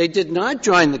 they did not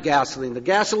join the gasoline. The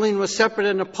gasoline was separate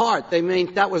and apart.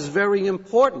 That was very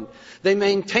important. They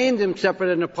maintained them separate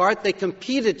and apart. They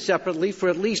competed separately for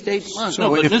at least 8 months.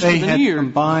 So if they had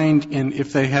combined and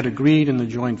if they had agreed in the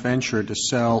joint venture to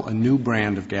sell a new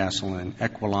brand of gasoline,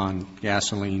 Equilon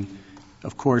gasoline,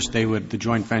 of course the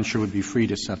joint venture would be free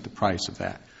to set the price of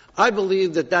that. I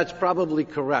believe that that's probably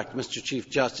correct, Mr. Chief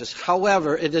Justice.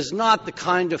 However, it is not the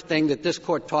kind of thing that this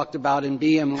Court talked about in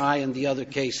BMI and the other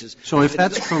cases. So if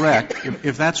that's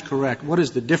correct, what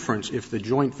is the difference if the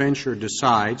joint venture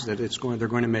decides that they're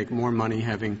going to make more money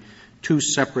having two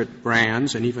separate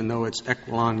brands, and even though it's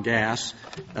Equilon gas,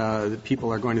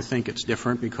 people are going to think it's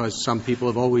different because some people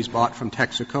have always bought from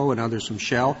Texaco and others from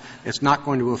Shell. It's not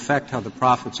going to affect how the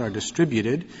profits are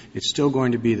distributed. It's still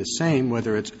going to be the same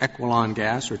whether it's Equilon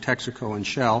gas or Texaco and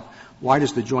Shell. Why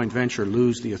does the joint venture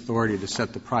lose the authority to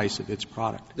set the price of its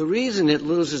product? The reason it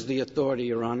loses the authority,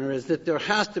 Your Honor, is that there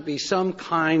has to be some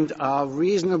kind of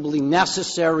reasonably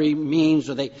necessary means,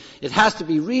 it has to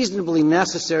be reasonably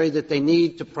necessary that they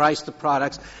need to price the the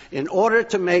products in order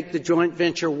to make the joint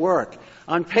venture work.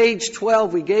 On page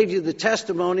 12, we gave you the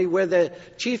testimony where the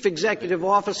chief executive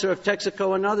officer of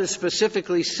Texaco and others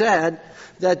specifically said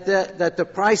that the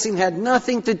pricing had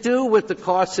nothing to do with the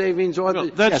cost savings or well,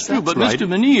 the... That's true, but right. Mr.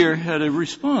 Manier had a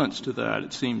response to that,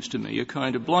 it seems to me, a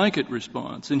kind of blanket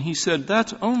response. And he said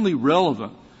that's only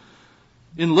relevant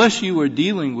unless you are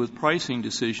dealing with pricing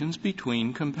decisions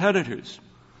between competitors.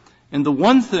 And the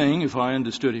one thing, if I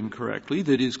understood him correctly,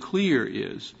 that is clear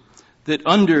is that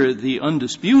under the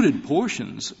undisputed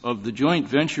portions of the joint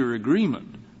venture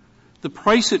agreement, the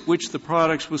price at which the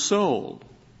products were sold,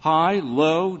 high,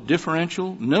 low,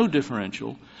 differential, no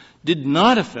differential, did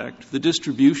not affect the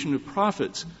distribution of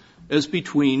profits as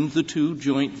between the two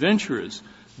joint venturers.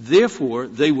 Therefore,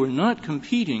 they were not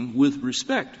competing with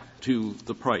respect to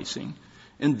the pricing,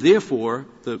 and therefore,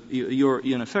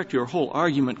 in effect, your whole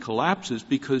argument collapses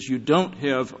because you don't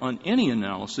have, on any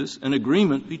analysis, an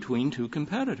agreement between two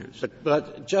competitors.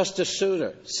 But Justice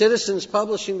Souter, Citizens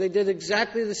Publishing, they did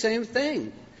exactly the same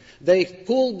thing. They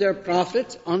pooled their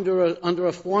profits under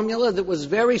a formula that was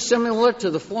very similar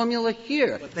to the formula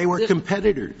here. But they were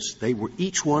competitors.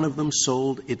 Each one of them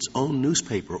sold its own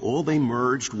newspaper. All they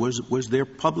merged was their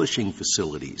publishing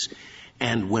facilities.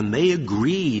 And when they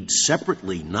agreed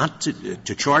separately not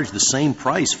to charge the same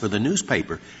price for the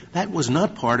newspaper, that was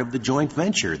not part of the joint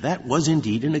venture. That was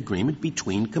indeed an agreement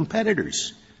between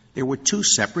competitors. There were two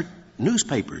separate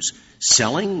newspapers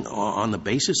selling on the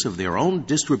basis of their own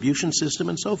distribution system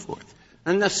and so forth.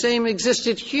 And the same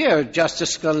existed here,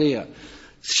 Justice Scalia.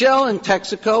 Shell and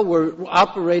Texaco were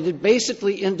operated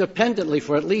basically independently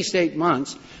for at least 8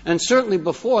 months, and certainly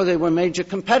before they were major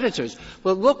competitors.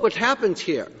 But look what happened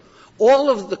here.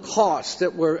 All of the cost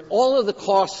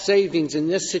savings in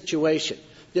this situation,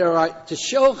 there are to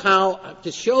show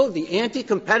the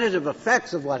anti-competitive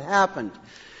effects of what happened.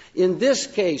 In this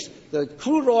case, the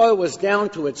crude oil was down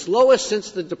to its lowest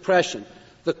since the Depression.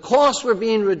 The costs were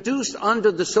being reduced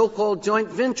under the so-called joint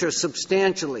venture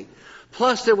substantially.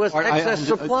 Plus, there was excess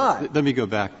supply. Let me go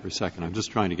back for a second. I'm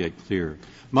just trying to get clear.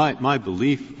 My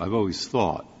belief, I've always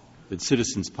thought, that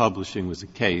Citizens Publishing was a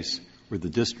case where the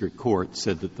district court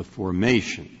said that the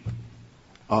formation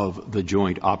of the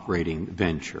joint operating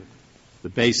venture, the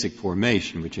basic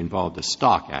formation, which involved a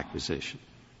stock acquisition,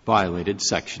 violated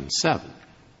Section 7.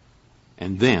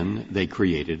 And then they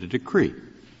created a decree.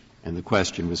 And the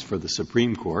question was for the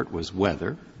Supreme Court was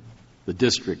whether the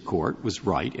district court was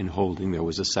right in holding there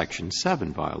was a Section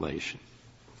 7 violation.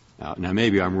 Now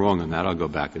maybe I'm wrong on that. I'll go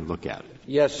back and look at it.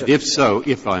 Yes, sir. If so,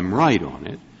 if I'm right on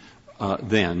it,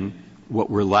 then what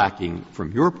we're lacking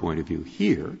from your point of view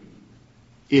here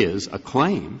is a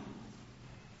claim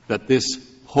that this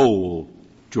whole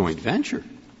joint venture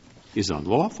is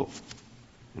unlawful.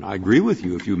 And I agree with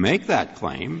you. If you make that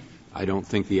claim, I don't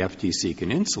think the FTC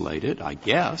can insulate it, I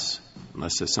guess,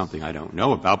 unless there's something I don't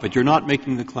know about, but you're not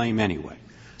making the claim anyway.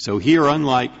 So here,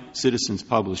 unlike Citizens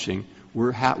Publishing,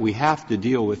 we have to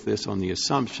deal with this on the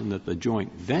assumption that the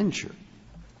joint venture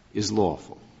is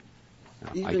lawful.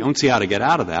 Now, I don't see how to get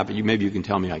out of that, but maybe you can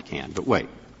tell me I can. But wait.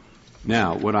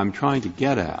 Now, what I'm trying to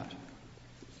get at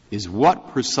is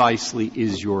what precisely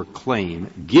is your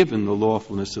claim given the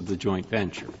lawfulness of the joint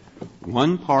venture?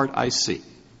 One part I see.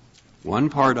 One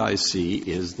part I see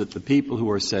is that the people who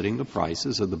are setting the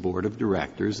prices are the board of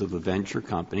directors of the venture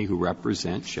company who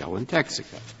represent Shell and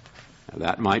Texaco. Now,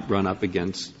 that might run up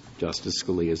against Justice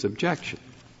Scalia's objection.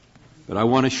 But I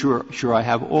want to sure I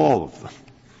have all of them.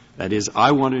 That is,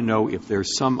 I want to know if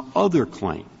there's some other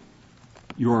claim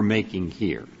you're making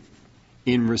here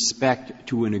in respect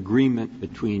to an agreement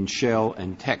between Shell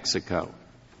and Texaco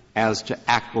as to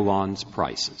Aquilon's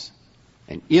prices.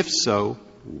 And if so,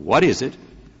 what is it,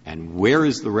 and where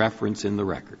is the reference in the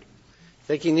record?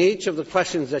 Taking each of the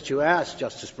questions that you asked,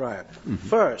 Justice Breyer. Mm-hmm.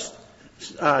 First,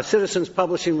 Citizens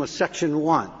Publishing was Section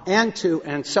 1 and 2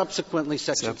 and subsequently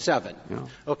Section 7. Yeah.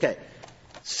 Okay.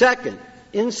 Second,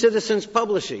 in Citizens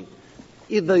Publishing,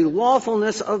 the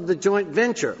lawfulness of the joint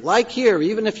venture, like here,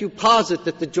 even if you posit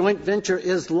that the joint venture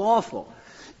is lawful,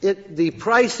 the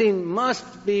pricing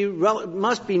must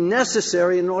be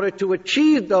necessary in order to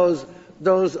achieve those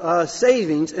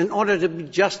savings in order to be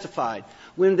justified.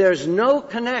 When there's no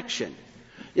connection,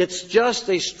 it's just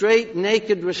a straight,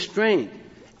 naked restraint.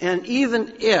 And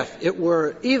even if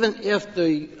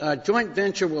the joint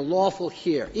venture were lawful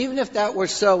here, even if that were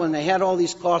so and they had all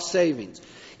these cost savings,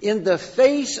 in the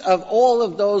face of all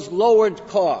of those lowered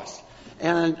costs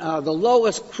and the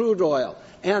lowest crude oil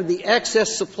and the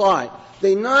excess supply,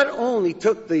 they not only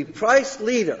took the price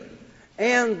leader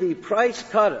and the price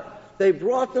cutter, They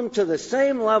brought them to the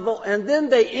same level, and then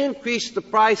they increased the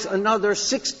price another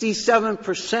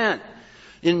 67%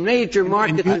 in major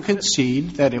markets. And you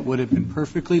concede that it would have been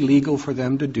perfectly legal for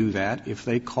them to do that if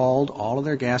they called all of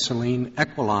their gasoline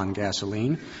Equilon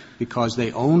gasoline, because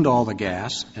they owned all the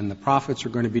gas and the profits are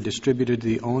going to be distributed to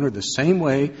the owner the same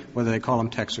way whether they call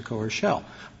them Texaco or Shell.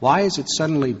 Why is it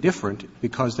suddenly different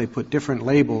because they put different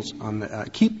labels on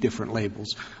keep different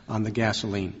labels on the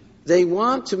gasoline? They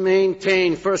want to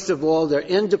maintain, first of all, their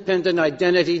independent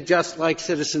identity, just like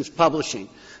Citizens Publishing.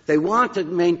 They want to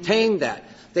maintain that.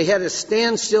 They had a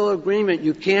standstill agreement.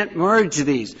 You can't merge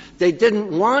these. They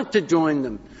didn't want to join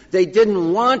them. They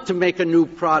didn't want to make a new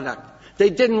product.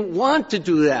 They didn't want to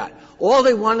do that. All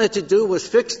they wanted to do was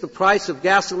fix the price of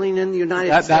gasoline in the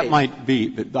United States. That might be,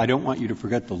 but I don't want you to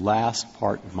forget the last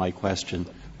part of my question,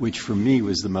 which for me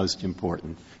was the most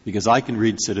important, because I can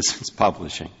read Citizens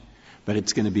Publishing, but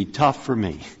it's going to be tough for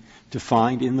me to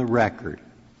find in the record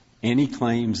any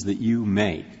claims that you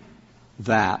make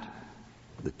that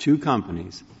the two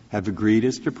companies have agreed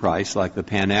as to price, like the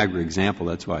PanAgra example.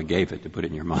 That's why I gave it, to put it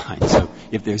in your mind. So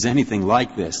if there's anything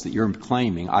like this that you're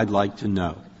claiming, I'd like to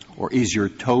know. Or is your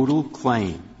total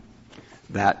claim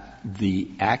that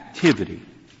the activity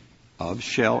of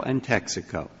Shell and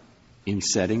Texaco in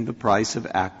setting the price of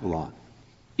Aquilon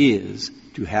is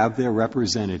to have their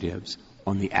representatives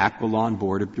on the Aquilon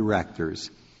board of directors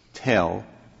tell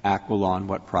Aquilon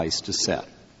what price to set?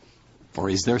 Or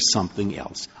is there something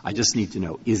else? I just need to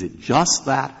know, is it just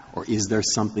that, or is there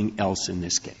something else in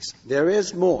this case? There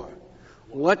is more.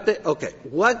 What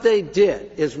they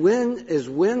did is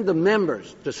when the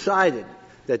members decided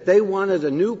that they wanted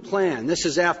a new plan, this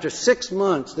is after 6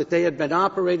 months that they had been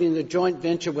operating the joint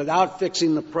venture without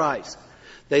fixing the price.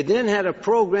 They then had a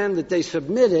program that they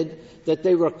submitted that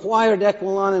they required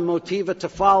Equilon and Motiva to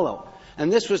follow.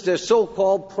 And this was their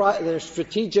so-called their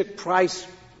strategic price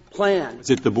plan. Is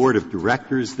it the board of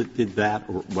directors that did that,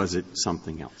 or was it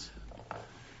something else?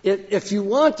 If you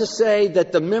want to say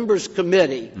that the members'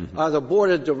 committee are the board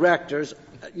of directors,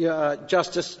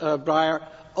 Justice Breyer,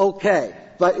 okay.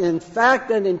 But in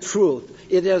fact and in truth,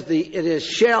 it is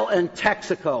Shell and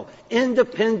Texaco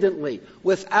independently,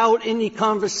 without any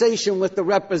conversation with the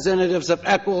representatives of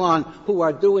Equilon who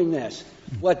are doing this.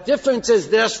 What difference is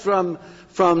this from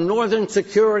Northern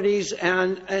Securities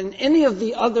and any of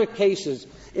the other cases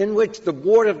in which the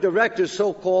board of directors,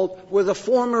 so-called, were the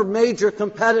former major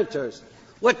competitors?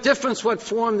 What difference what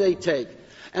form they take?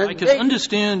 And I can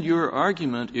understand your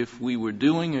argument if we were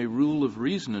doing a rule of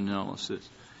reason analysis.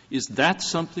 Is that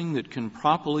something that can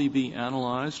properly be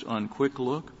analyzed on quick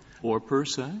look or per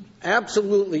se?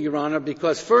 Absolutely, Your Honor,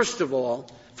 because first of all,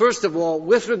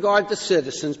 with regard to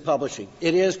Citizens Publishing,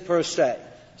 it is per se.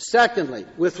 Secondly,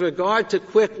 with regard to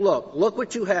quick look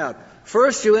what you have.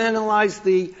 First, you analyze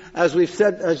as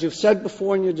you've said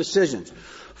before in your decisions.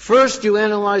 First, you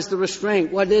analyze the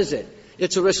restraint. What is it?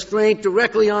 It's a restraint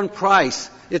directly on price.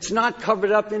 It's not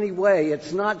covered up any way.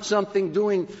 It's not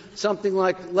doing something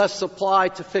like less supply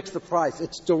to fix the price.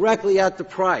 It's directly at the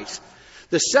price.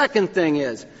 The second thing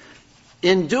is,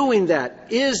 in doing that,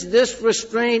 is this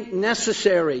restraint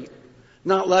necessary?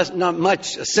 Not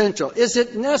much essential. Is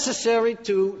it necessary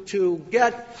to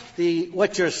get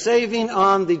what you're saving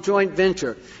on the joint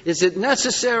venture? Is it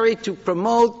necessary to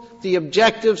promote the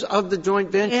objectives of the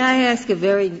joint venture? May I ask a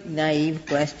very naive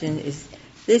question?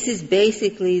 This is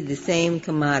basically the same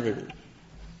commodity,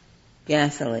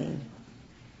 gasoline.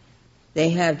 They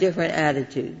have different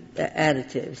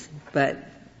additives, but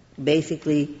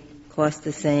basically cost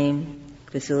the same,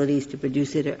 facilities to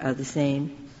produce it are the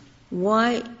same.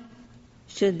 Why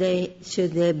should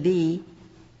there be,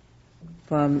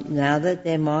 from now that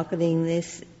they're marketing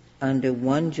this under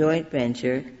one joint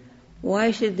venture,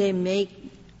 why should they make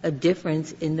a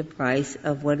difference in the price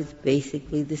of what is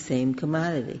basically the same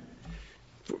commodity?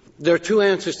 There are two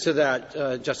answers to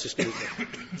that, Justice Ginsburg.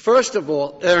 First of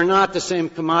all, they're not the same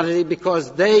commodity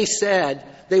because they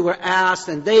were asked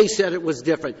and they said it was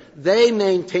different. They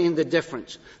maintained the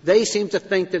difference. They seem to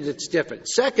think that it's different.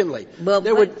 Secondly,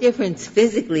 what difference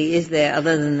physically is there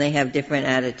other than they have different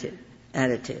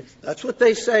additives? That's what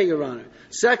they say, Your Honor.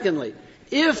 Secondly,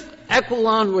 if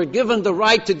Equilon were given the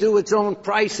right to do its own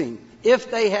pricing, if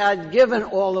they had given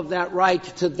all of that right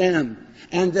to them,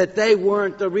 and that they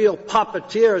weren't the real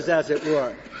puppeteers, as it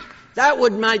were,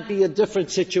 might be a different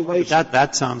situation.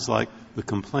 That sounds like the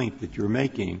complaint that you're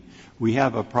making. We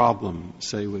have a problem,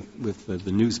 say, with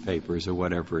the newspapers or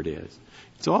whatever it is.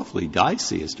 It's awfully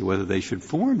dicey as to whether they should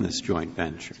form this joint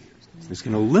venture. It's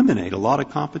going to eliminate a lot of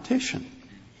competition.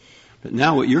 But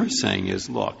now what you're saying is,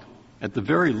 look, at the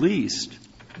very least,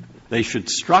 they should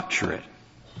structure it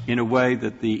in a way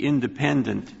that the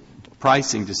independent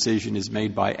pricing decision is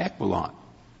made by Equilon.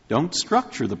 Don't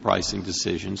structure the pricing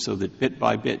decision so that bit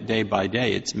by bit, day by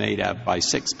day, it's made out by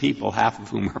 6 people, half of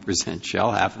whom represent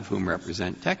Shell, half of whom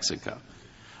represent Texaco.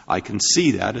 I can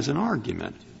see that as an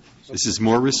argument. This is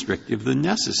more restrictive than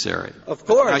necessary. Of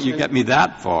course. Now, you get me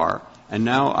that far, and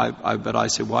now I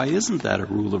say, why isn't that a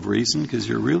rule of reason? Because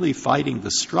you're really fighting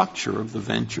the structure of the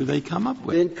venture they come up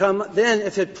with. Then,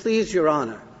 if it please Your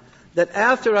Honor, that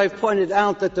after I've pointed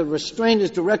out that the restraint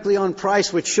is directly on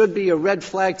price, which should be a red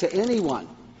flag to anyone,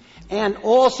 and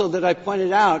also that I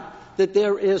pointed out that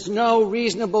there is no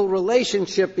reasonable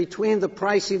relationship between the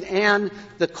pricing and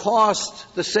the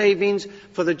cost, the savings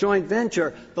for the joint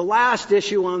venture. The last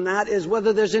issue on that is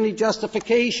whether there's any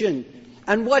justification.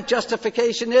 And what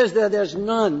justification is there? There's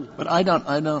none. But I don't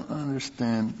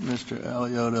understand, Mr.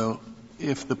 Alioto,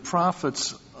 if the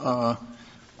profits are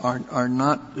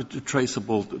not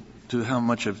traceable to how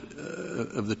much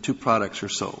of the two products are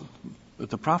sold, but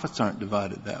the profits aren't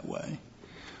divided that way.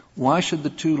 Why should the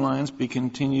two lines be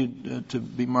continued to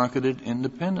be marketed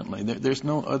independently? There's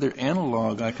no other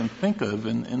analog I can think of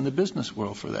in the business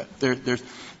world for that.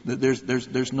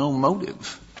 There's no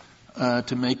motive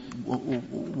to make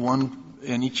one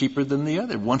any cheaper than the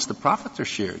other once the profits are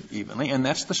shared evenly, and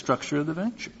that's the structure of the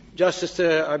venture. Justice,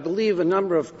 I believe a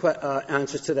number of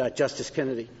answers to that, Justice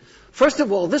Kennedy. First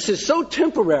of all, this is so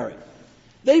temporary.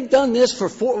 They've done this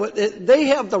they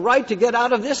have the right to get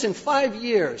out of this in 5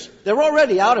 years. They're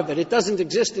already out of it. It doesn't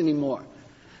exist anymore.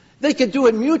 They could do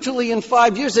it mutually in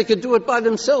 5 years. They could do it by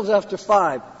themselves after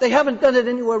 5. They haven't done it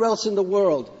anywhere else in the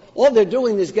world. All they're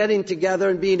doing is getting together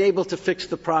and being able to fix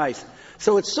the price.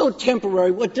 So it's so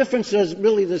temporary. What difference does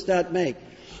that make?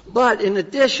 But in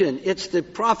addition, it's the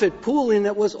profit pooling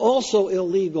that was also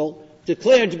illegal,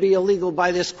 declared to be illegal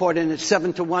by this Court in its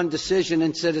 7-1 decision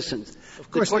in Citizens. Of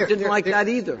course, the Court didn't like that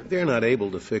either. They're not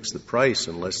able to fix the price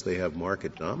unless they have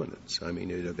market dominance. I mean,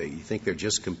 you think they're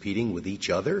just competing with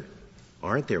each other?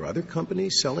 Aren't there other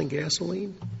companies selling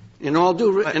gasoline? I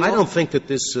don't think that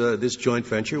this joint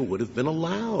venture would have been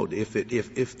allowed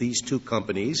if these two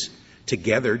companies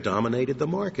together dominated the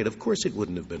market. Of course it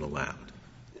wouldn't have been allowed.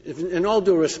 In all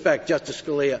due respect, Justice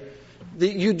Scalia,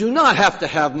 you do not have to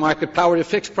have market power to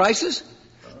fix prices.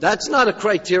 That's not a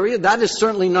criteria. That is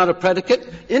certainly not a predicate.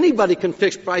 Anybody can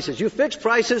fix prices. You fix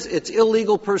prices, it's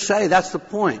illegal per se. That's the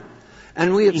point.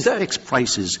 And we have said fix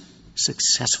prices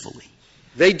successfully.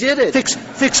 They did it.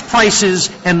 Fix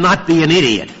prices and not be an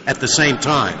idiot at the same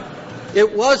time.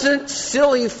 It wasn't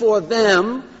silly for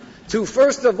them to,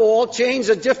 first of all, change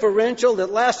a differential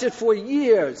that lasted for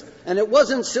years. And it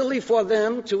wasn't silly for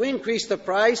them to increase the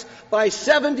price by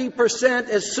 70%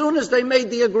 as soon as they made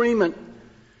the agreement.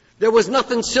 There was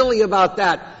nothing silly about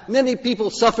that. Many people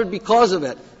suffered because of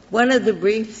it. One of the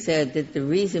briefs said that the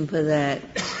reason for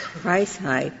that price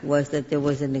hike was that there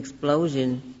was an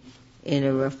explosion in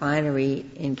a refinery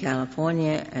in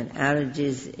California and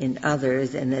outages in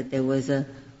others, and that there was a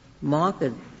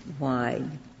market-wide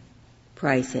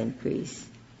price increase.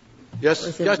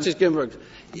 Yes, Justice Ginsburg,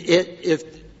 if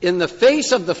in the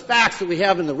face of the facts that we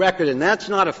have in the record, and that's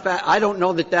not a fact, I don't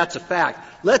know that that's a fact.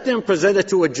 Let them present it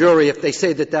to a jury if they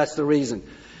say that that's the reason.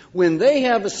 When they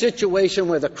have a situation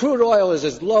where the crude oil is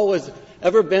as low as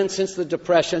ever been since the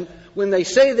Depression, when they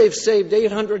say they've saved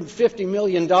 $850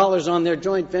 million on their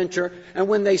joint venture, and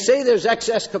when they say there's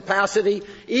excess capacity,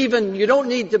 even you don't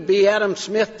need to be Adam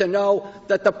Smith to know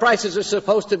that the prices are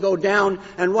supposed to go down,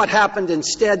 and what happened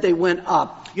instead, they went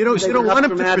up. You don't want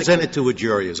them to present it to a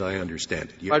jury, as I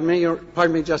understand it.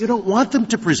 Pardon me, Justice. You don't want them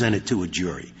to present it to a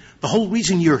jury. The whole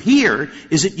reason you're here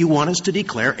is that you want us to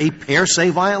declare a per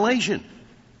se violation.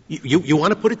 You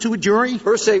want to put it to a jury?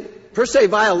 Per se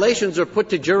violations are put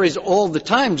to juries all the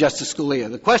time, Justice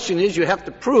Scalia. The question is you have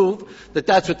to prove that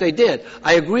that's what they did.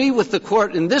 I agree with the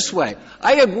Court in this way.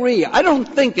 I agree. I don't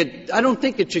think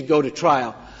it should go to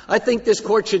trial. I think this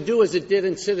Court should do as it did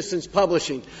in Citizens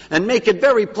Publishing and make it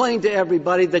very plain to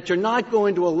everybody that you're not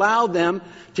going to allow them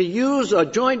to use a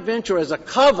joint venture as a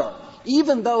cover,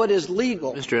 even though it is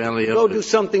legal, Mr. Alioto, go do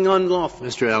something unlawful.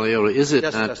 Mr. Alioto, is it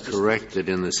yes, not Justice correct that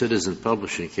in the Citizens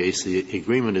Publishing case the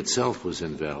agreement itself was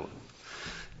invalid?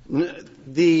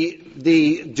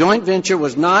 The joint venture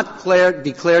was not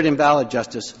declared invalid,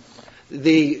 Justice.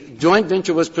 The joint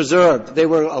venture was preserved. They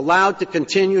were allowed to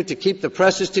continue to keep the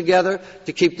presses together,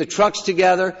 to keep the trucks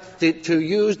together, to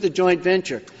use the joint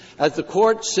venture. As the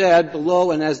Court said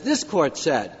below, and as this Court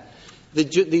said,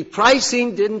 the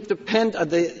pricing didn't the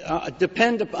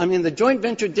joint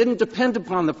venture didn't depend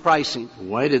upon the pricing.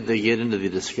 Why did they get into the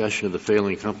discussion of the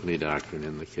failing company doctrine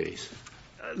in the case?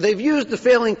 they've used the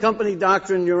failing company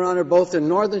doctrine, Your Honor, both in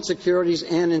Northern Securities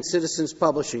and in Citizens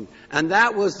Publishing. And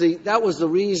that was the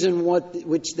reason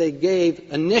which they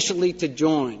gave initially to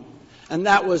join. And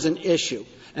that was an issue.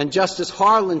 And Justice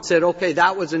Harlan said, okay,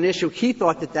 that was an issue. He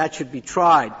thought that should be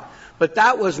tried. But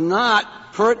that was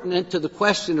not pertinent to the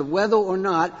question of whether or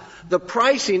not the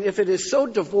pricing, if it is so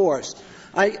divorced.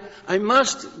 I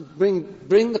must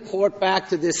bring the Court back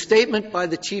to this statement by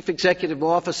the Chief Executive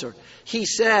Officer. He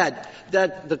said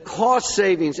that the cost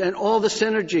savings and all the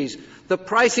synergies, the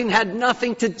pricing had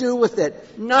nothing to do with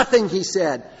it. Nothing, he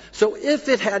said. So if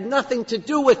it had nothing to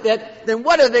do with it, then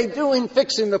what are they doing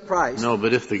fixing the price? No,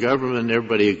 but if the government and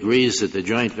everybody agrees that the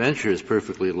joint venture is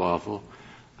perfectly lawful,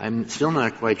 I'm still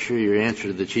not quite sure your answer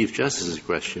to the Chief Justice's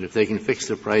question. If they can fix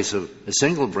the price of a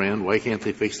single brand, why can't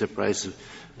they fix the price of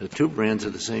two brands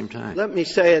at the same time? Let me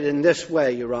say it in this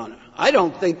way, Your Honor. I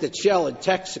don't think that Shell and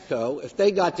Texaco, if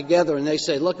they got together and they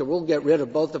say, look, we'll get rid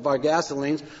of both of our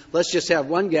gasolines, let's just have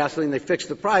one gasoline, they fix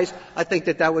the price, I think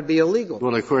that would be illegal.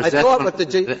 Well, of course,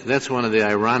 that's one of the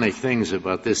ironic things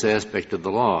about this aspect of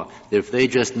the law. If they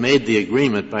just made the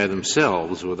agreement by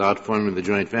themselves without forming the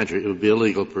joint venture, it would be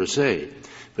illegal per se.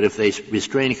 But if they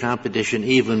restrain competition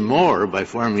even more by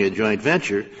forming a joint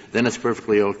venture, then it's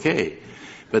perfectly okay.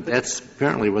 But that's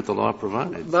apparently what the law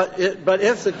provides. But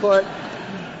if the Court,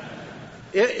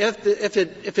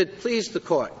 if it pleased the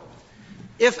Court,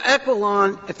 if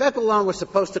Equilon was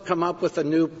supposed to come up with a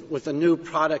new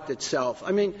product itself,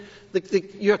 I mean,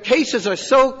 your cases are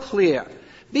so clear.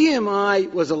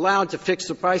 BMI was allowed to fix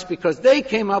the price because they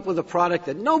came up with a product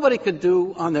that nobody could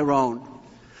do on their own.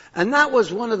 And that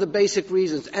was one of the basic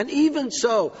reasons. And even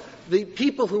so, the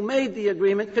people who made the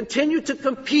agreement continued to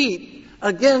compete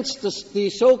against the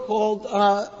so-called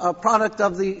product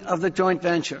of the joint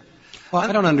venture. Well,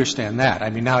 I don't understand that.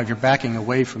 I mean, now if you're backing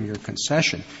away from your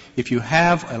concession, if you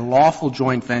have a lawful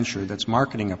joint venture that's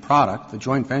marketing a product, the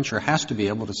joint venture has to be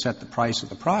able to set the price of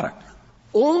the product.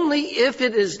 Only if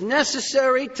it is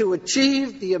necessary to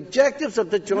achieve the objectives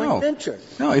of the joint venture.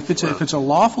 No, if it's a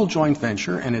lawful joint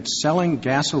venture and it's selling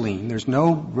gasoline, there's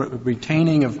no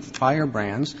retaining of prior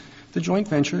brands, the joint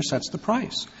venture sets the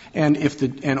price. And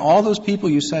and all those people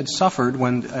you said suffered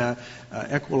when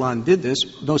Equilon did this,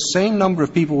 those same number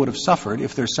of people would have suffered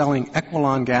if they're selling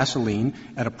Equilon gasoline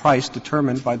at a price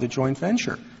determined by the joint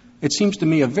venture. It seems to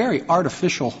me a very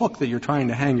artificial hook that you're trying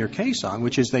to hang your case on,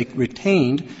 which is they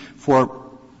retained for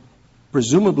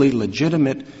presumably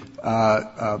legitimate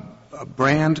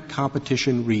brand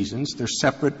competition reasons. They're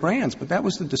separate brands, but that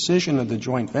was the decision of the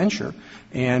joint venture.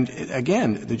 And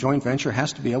again, the joint venture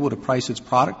has to be able to price its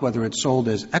product, whether it's sold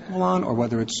as Equilon or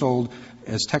whether it's sold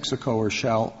as Texaco or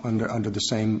Shell under the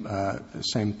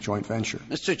same joint venture.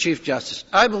 Mr. Chief Justice,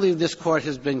 I believe this Court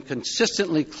has been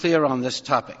consistently clear on this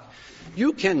topic.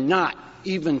 You cannot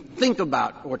even think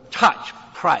about or touch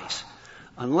price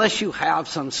unless you have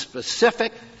some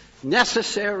specific,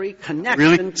 necessary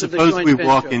connection to the joint venture. Suppose we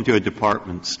walk into a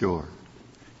department store.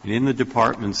 And in the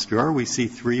department store, we see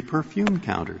 3 perfume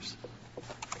counters.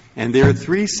 And there are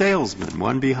 3 salesmen,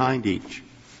 one behind each.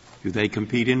 Do they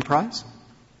compete in price?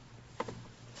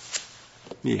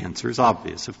 The answer is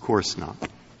obvious. Of course not.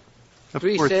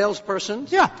 3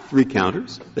 salespersons? Yeah, 3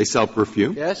 counters. They sell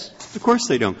perfume. Yes. Of course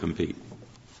they don't compete.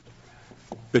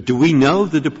 But do we know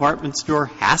the department store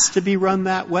has to be run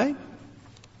that way?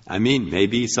 I mean,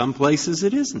 maybe some places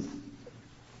it isn't.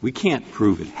 We can't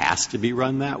prove it has to be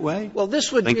run that way. Well,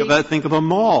 this would think of a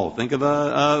mall. Think of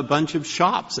a bunch of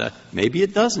shops. Maybe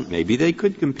it doesn't. Maybe they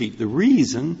could compete. The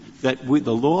reason that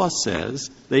the law says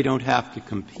they don't have to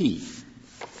compete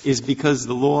is because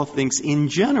the law thinks in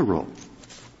general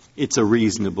it's a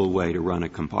reasonable way to run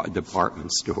a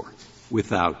department store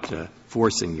without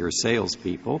forcing your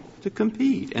salespeople to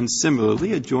compete. And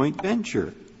similarly, a joint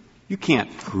venture. You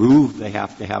can't prove they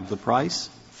have to have the price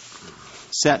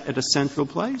set at a central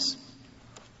place.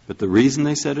 But the reason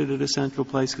they set it at a central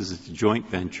place is because it's a joint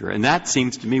venture. And that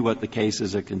seems to me what the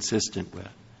cases are consistent with.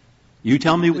 You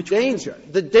tell me which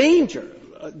The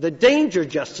danger,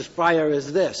 Justice Breyer,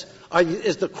 is this.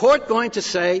 Is the Court going to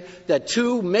say that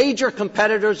 2 major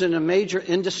competitors in a major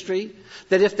industry,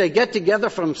 that if they get together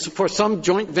for some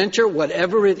joint venture,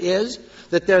 whatever it is,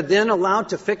 that they're then allowed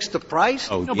to fix the price?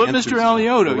 No, but Mr.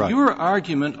 Alioto, your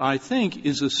argument, I think,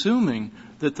 is assuming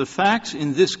that the facts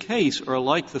in this case are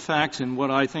like the facts in what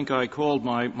I think I called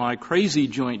my crazy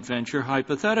joint venture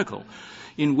hypothetical,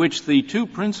 in which the 2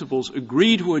 principals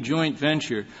agree to a joint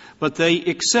venture, but they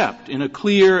accept in a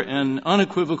clear and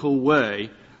unequivocal way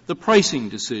the pricing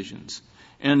decisions.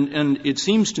 And it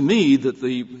seems to me that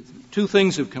the 2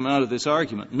 things have come out of this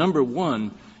argument. Number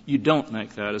one, you don't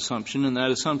make that assumption, and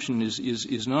that assumption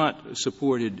is not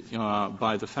supported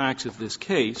by the facts of this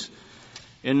case.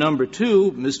 And number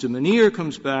two, Mr. Manier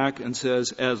comes back and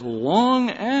says, as long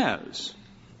as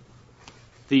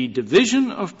the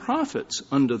division of profits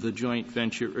under the joint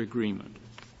venture agreement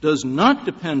does not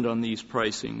depend on these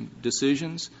pricing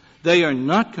decisions, they are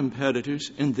not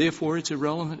competitors, and therefore it's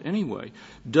irrelevant anyway.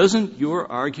 Doesn't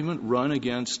your argument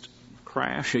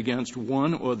crash against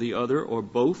one or the other or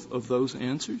both of those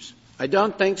answers? I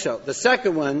don't think so. The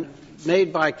second one,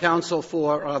 made by counsel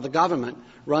for the government,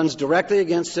 runs directly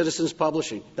against Citizens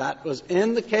Publishing. That was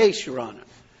in the case, Your Honor.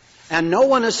 And no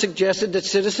one has suggested that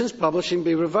Citizens Publishing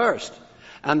be reversed.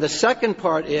 And the second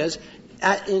part is,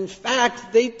 in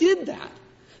fact, they did that.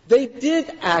 They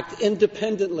did act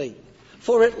independently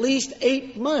for at least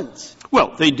 8 months.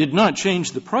 Well, they did not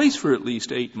change the price for at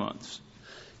least 8 months.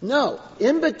 No.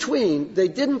 In between, they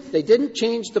didn't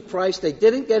change the price. They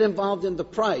didn't get involved in the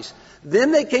price.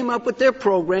 Then they came up with their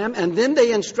program, and then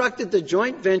they instructed the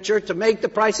joint venture to make the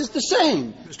prices the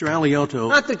same. Mr. Aliotto.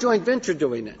 Not the joint venture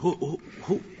doing it.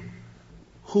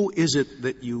 Who is it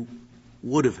that you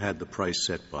would have had the price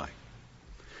set by?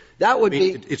 That would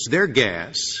be. It's their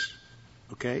gas,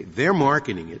 okay? They're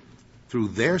marketing it through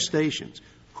their stations.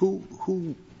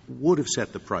 Who would have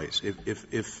set the price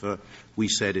if we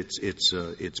said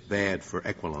it's bad for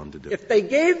Equilon to do? If they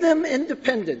gave them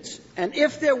independence, and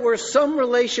if there were some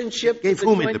relationship to the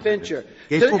joint venture,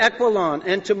 to Equilon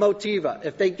and to Motiva,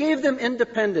 if they gave them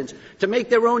independence to make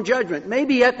their own judgment,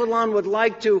 maybe Equilon would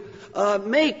like to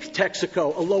make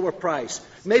Texaco a lower price.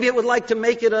 Maybe it would like to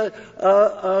make it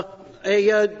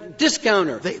a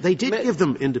discounter. They did give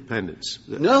them independence.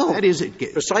 No. That is,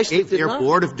 it precisely gave their not.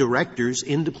 board of directors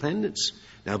independence.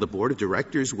 Now, the board of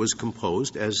directors was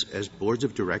composed, as boards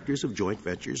of directors of joint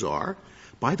ventures are,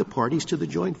 by the parties to the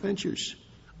joint ventures.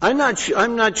 I'm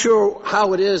not sure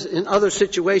how it is in other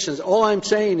situations. All I'm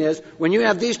saying is, when you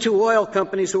have these two oil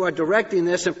companies who are directing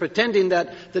this and pretending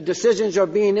that the decisions are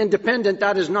being independent,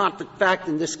 that is not the fact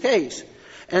in this case.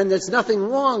 And there's nothing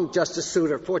wrong, Justice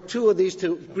Souter, for two of these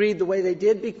to agree the way they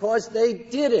did, because they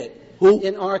did it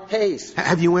in our case.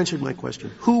 Have you answered my question?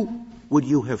 Who would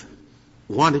you have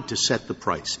wanted to set the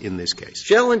price in this case?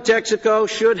 Shell and Texaco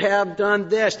should have done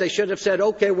this. They should have said,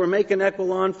 okay, we're making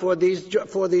Equilon for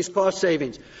these cost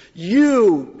savings.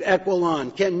 You,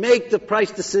 Equilon, can make the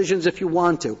price decisions if you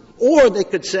want to. Or they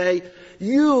could say,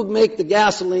 you make the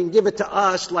gasoline, give it to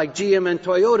us like GM and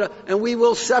Toyota, and we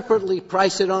will separately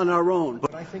price it on our own.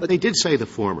 But they did say the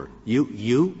former.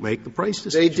 You make the price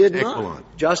decision. They did Equilon.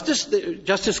 not. Justice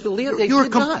Scalia, they Your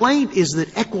did not. complaint is that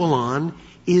Equilon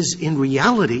is in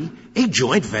reality a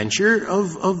joint venture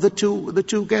of the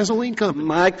two gasoline companies.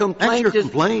 My complaint That's your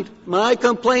complaint. My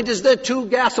complaint is that two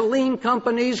gasoline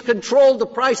companies controlled the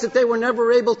price that they were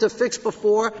never able to fix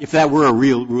before. If that were a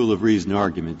real rule of reason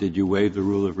argument, did you waive the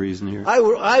rule of reason here?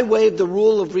 I waived the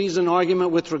rule of reason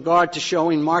argument with regard to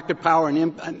showing market power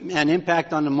and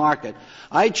impact on the market.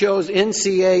 I chose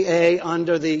NCAA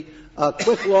under the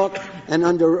quick look and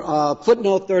under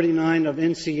footnote 39 of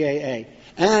NCAA.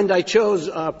 And I chose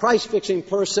price fixing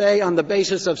per se on the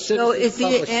basis of citizens.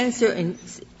 So is the answer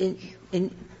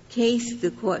in case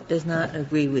the court does not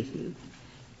agree with you,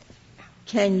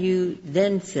 can you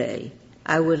then say,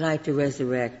 I would like to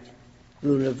resurrect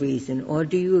rule of reason, or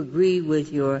do you agree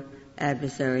with your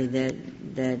adversary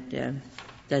that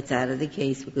that's out of the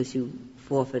case because you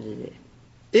forfeited it?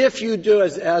 If you do,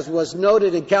 as was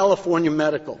noted in California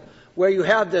Medical, where you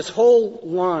have this whole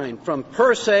line from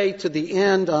per se to the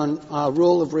end on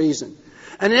rule of reason.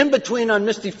 And in between on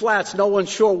Misty Flats, no one's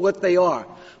sure what they are.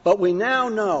 But we now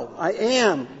know I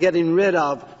am getting rid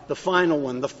of the final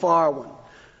one, the far one.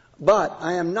 But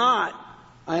I am not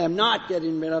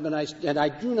getting rid of, and I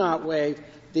do not waive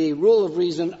the rule of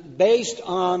reason based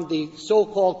on the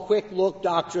so-called quick look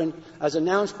doctrine as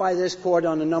announced by this court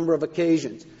on a number of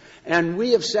occasions. And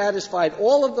we have satisfied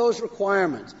all of those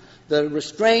requirements. The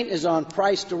restraint is on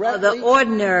price directly. The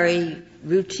ordinary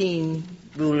routine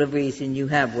rule of reason you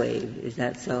have waived, is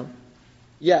that so?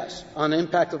 Yes, on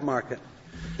impact of market.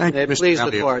 Thank you, Mr. Please, the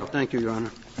Aliotto. Court. Thank you, Your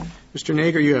Honor. Mr.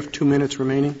 Dagher, you have 2 minutes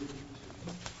remaining.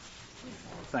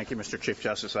 Thank you, Mr. Chief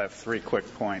Justice. I have 3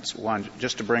 quick points. One,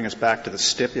 just to bring us back to the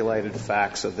stipulated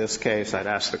facts of this case, I'd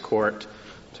ask the Court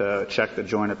to check the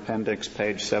joint appendix,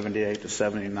 page 78 to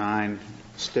 79,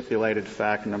 stipulated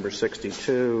fact number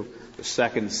 62. The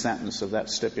second sentence of that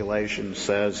stipulation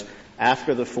says,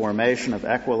 after the formation of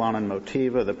Equilon and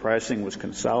Motiva, the pricing was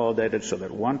consolidated so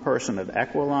that one person at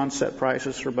Equilon set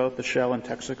prices for both the Shell and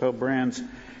Texaco brands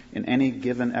in any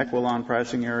given Equilon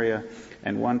pricing area,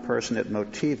 and one person at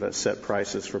Motiva set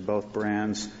prices for both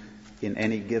brands in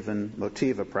any given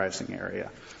Motiva pricing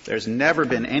area. There's never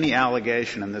been any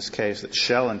allegation in this case that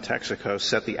Shell and Texaco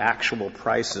set the actual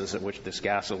prices at which this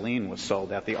gasoline was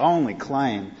sold at. The only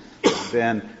claim has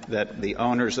been that the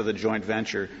owners of the joint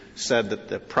venture said that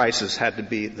the prices had to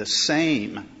be the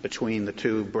same between the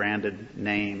two branded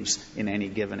names in any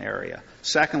given area.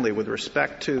 Secondly, with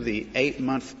respect to the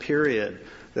 8-month period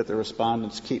that the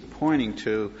respondents keep pointing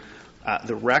to,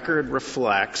 the record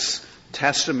reflects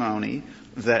testimony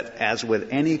that, as with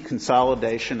any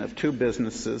consolidation of two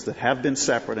businesses that have been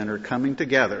separate and are coming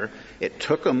together, it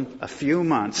took them a few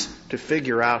months to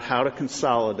figure out how to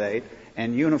consolidate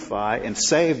and unify and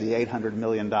save the $800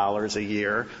 million a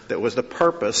year that was the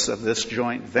purpose of this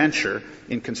joint venture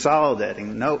in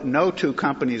consolidating. No two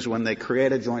companies, when they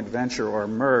create a joint venture or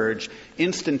merge,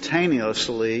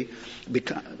 instantaneously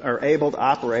are able to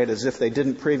operate as if they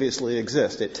didn't previously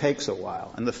exist. It takes a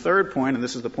while. And the third point, and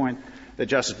this is the point that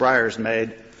Justice Breyer has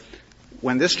made,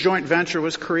 when this joint venture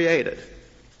was created,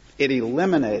 it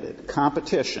eliminated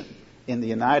competition in the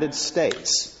United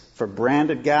States for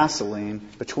branded gasoline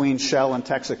between Shell and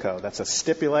Texaco. That's a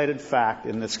stipulated fact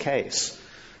in this case.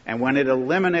 And when it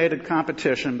eliminated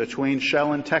competition between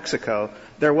Shell and Texaco,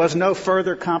 there was no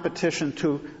further competition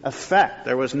to affect.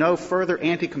 There was no further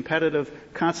anti-competitive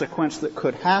consequence that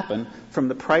could happen from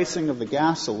the pricing of the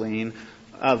gasoline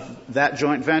of that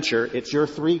joint venture. It's your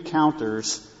 3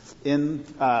 counters in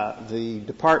the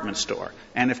department store.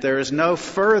 And if there is no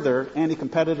further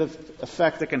anti-competitive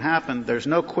effect that can happen, there's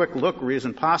no quick look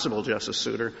reason possible, Justice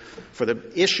Souter, for the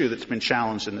issue that's been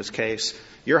challenged in this case.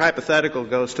 Your hypothetical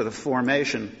goes to the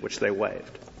formation, which they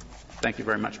waived. Thank you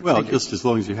very much. Well, just as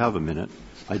long as you have a minute.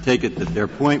 I take it that their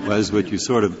point was what you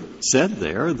sort of said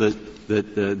there,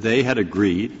 that they had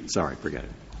agreed. Sorry, forget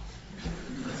it.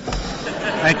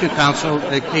 Thank you, counsel.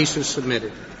 The case is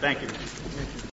submitted. Thank you.